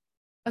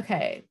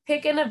 Okay,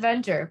 pick an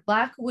Avenger: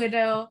 Black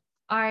Widow,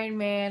 Iron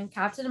Man,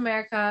 Captain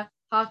America,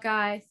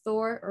 Hawkeye,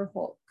 Thor, or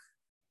Hulk.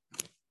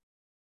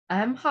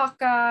 I'm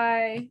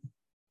Hawkeye.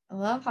 I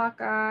love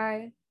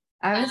Hawkeye.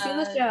 I haven't seen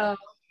the show,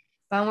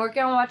 but I'm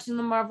working on watching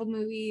the Marvel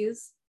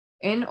movies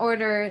in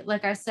order,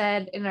 like I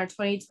said, in our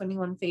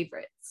 2021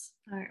 favorites.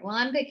 All right. Well,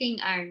 I'm picking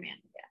Iron Man.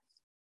 Yes.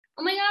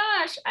 Oh my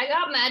gosh! I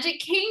got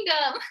Magic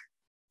Kingdom.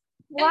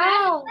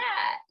 Wow.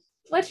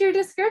 What's your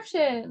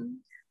description?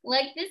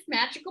 Like this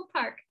magical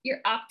park, you're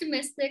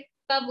optimistic,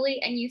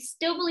 bubbly, and you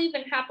still believe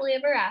in happily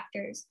ever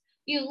afters.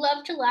 You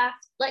love to laugh,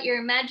 let your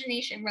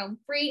imagination roam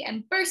free,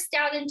 and burst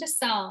out into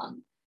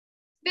song.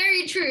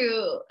 Very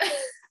true.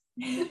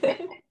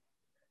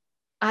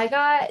 I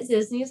got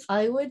Disney's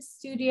Hollywood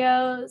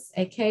Studios,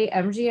 aka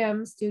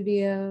MGM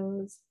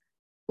Studios.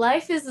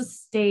 Life is a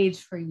stage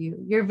for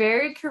you. You're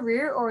very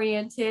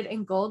career-oriented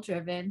and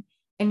goal-driven,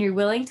 and you're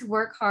willing to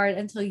work hard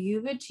until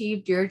you've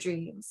achieved your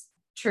dreams.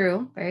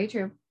 True, very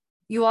true.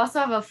 You also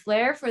have a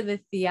flair for the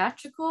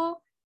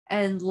theatrical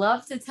and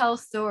love to tell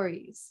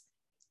stories.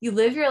 You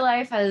live your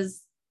life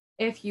as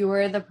if you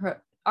were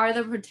the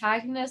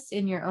protagonist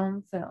in your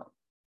own film.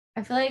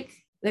 I feel like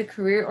the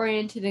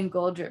career-oriented and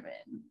goal-driven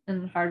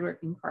and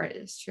hardworking part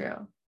is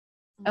true.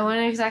 I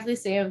wouldn't exactly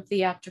say I'm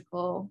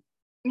theatrical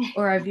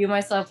or I view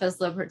myself as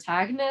the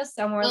protagonist.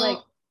 I'm more like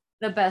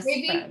the best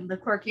friend, the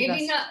quirky best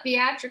friend. Maybe not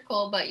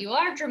theatrical, but you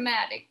are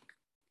dramatic.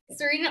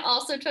 Serena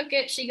also took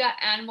it. She got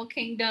Animal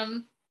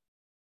Kingdom.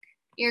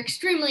 You're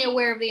extremely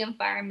aware of the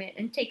environment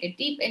and take a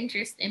deep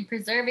interest in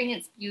preserving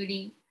its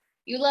beauty.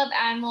 You love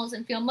animals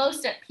and feel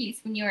most at peace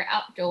when you are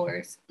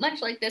outdoors.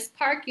 Much like this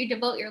park, you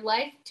devote your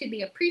life to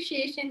the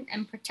appreciation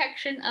and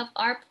protection of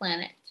our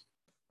planet.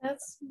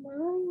 That's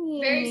me.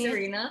 Very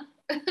Serena.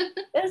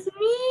 That's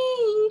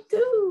me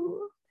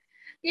too.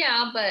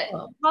 Yeah, but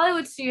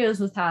Hollywood Studios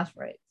was half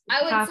right.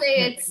 I would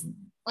say it's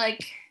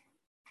like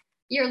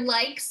your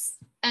likes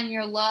and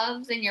your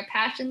loves and your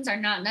passions are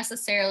not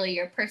necessarily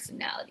your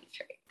personality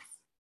traits.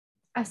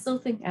 I still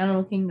think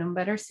Animal Kingdom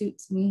better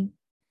suits me.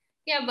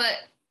 Yeah, but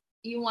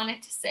you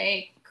wanted to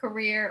say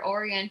career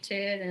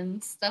oriented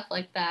and stuff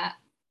like that.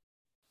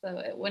 So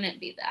it wouldn't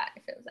be that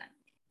if it was Animal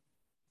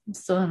Kingdom. I'm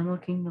still Animal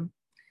Kingdom.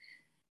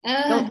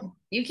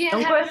 You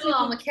can't have it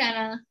all,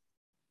 McKenna.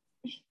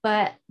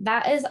 But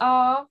that is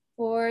all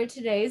for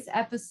today's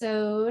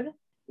episode.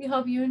 We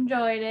hope you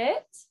enjoyed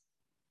it.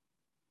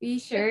 Be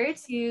sure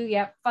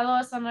to follow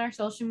us on our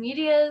social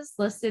medias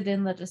listed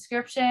in the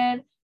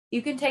description.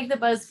 You can take the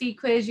BuzzFeed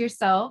quiz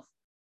yourself,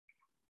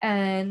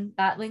 and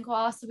that link will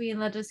also be in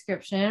the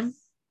description.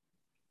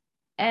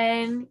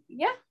 And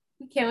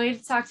we can't wait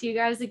to talk to you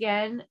guys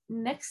again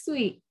next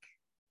week.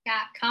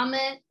 Yeah,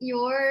 comment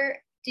your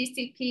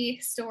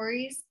DCP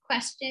stories,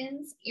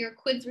 questions, your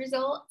quiz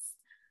results,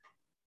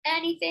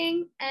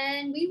 anything,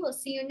 and we will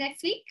see you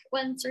next week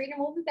when Serena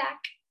will be back.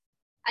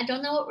 I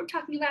don't know what we're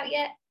talking about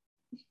yet.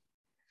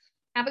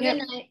 Have a good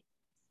night.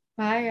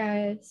 Bye,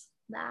 guys.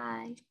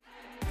 Bye.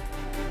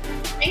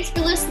 Thanks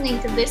for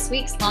listening to this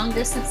week's Long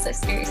Distance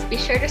Sisters. Be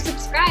sure to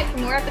subscribe for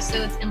more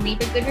episodes and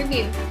leave a good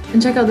review.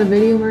 And check out the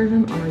video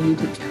version on our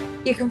YouTube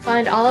channel. You can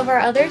find all of our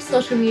other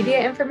social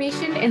media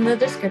information in the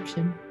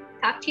description.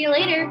 Talk to you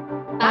later.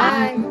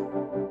 Bye.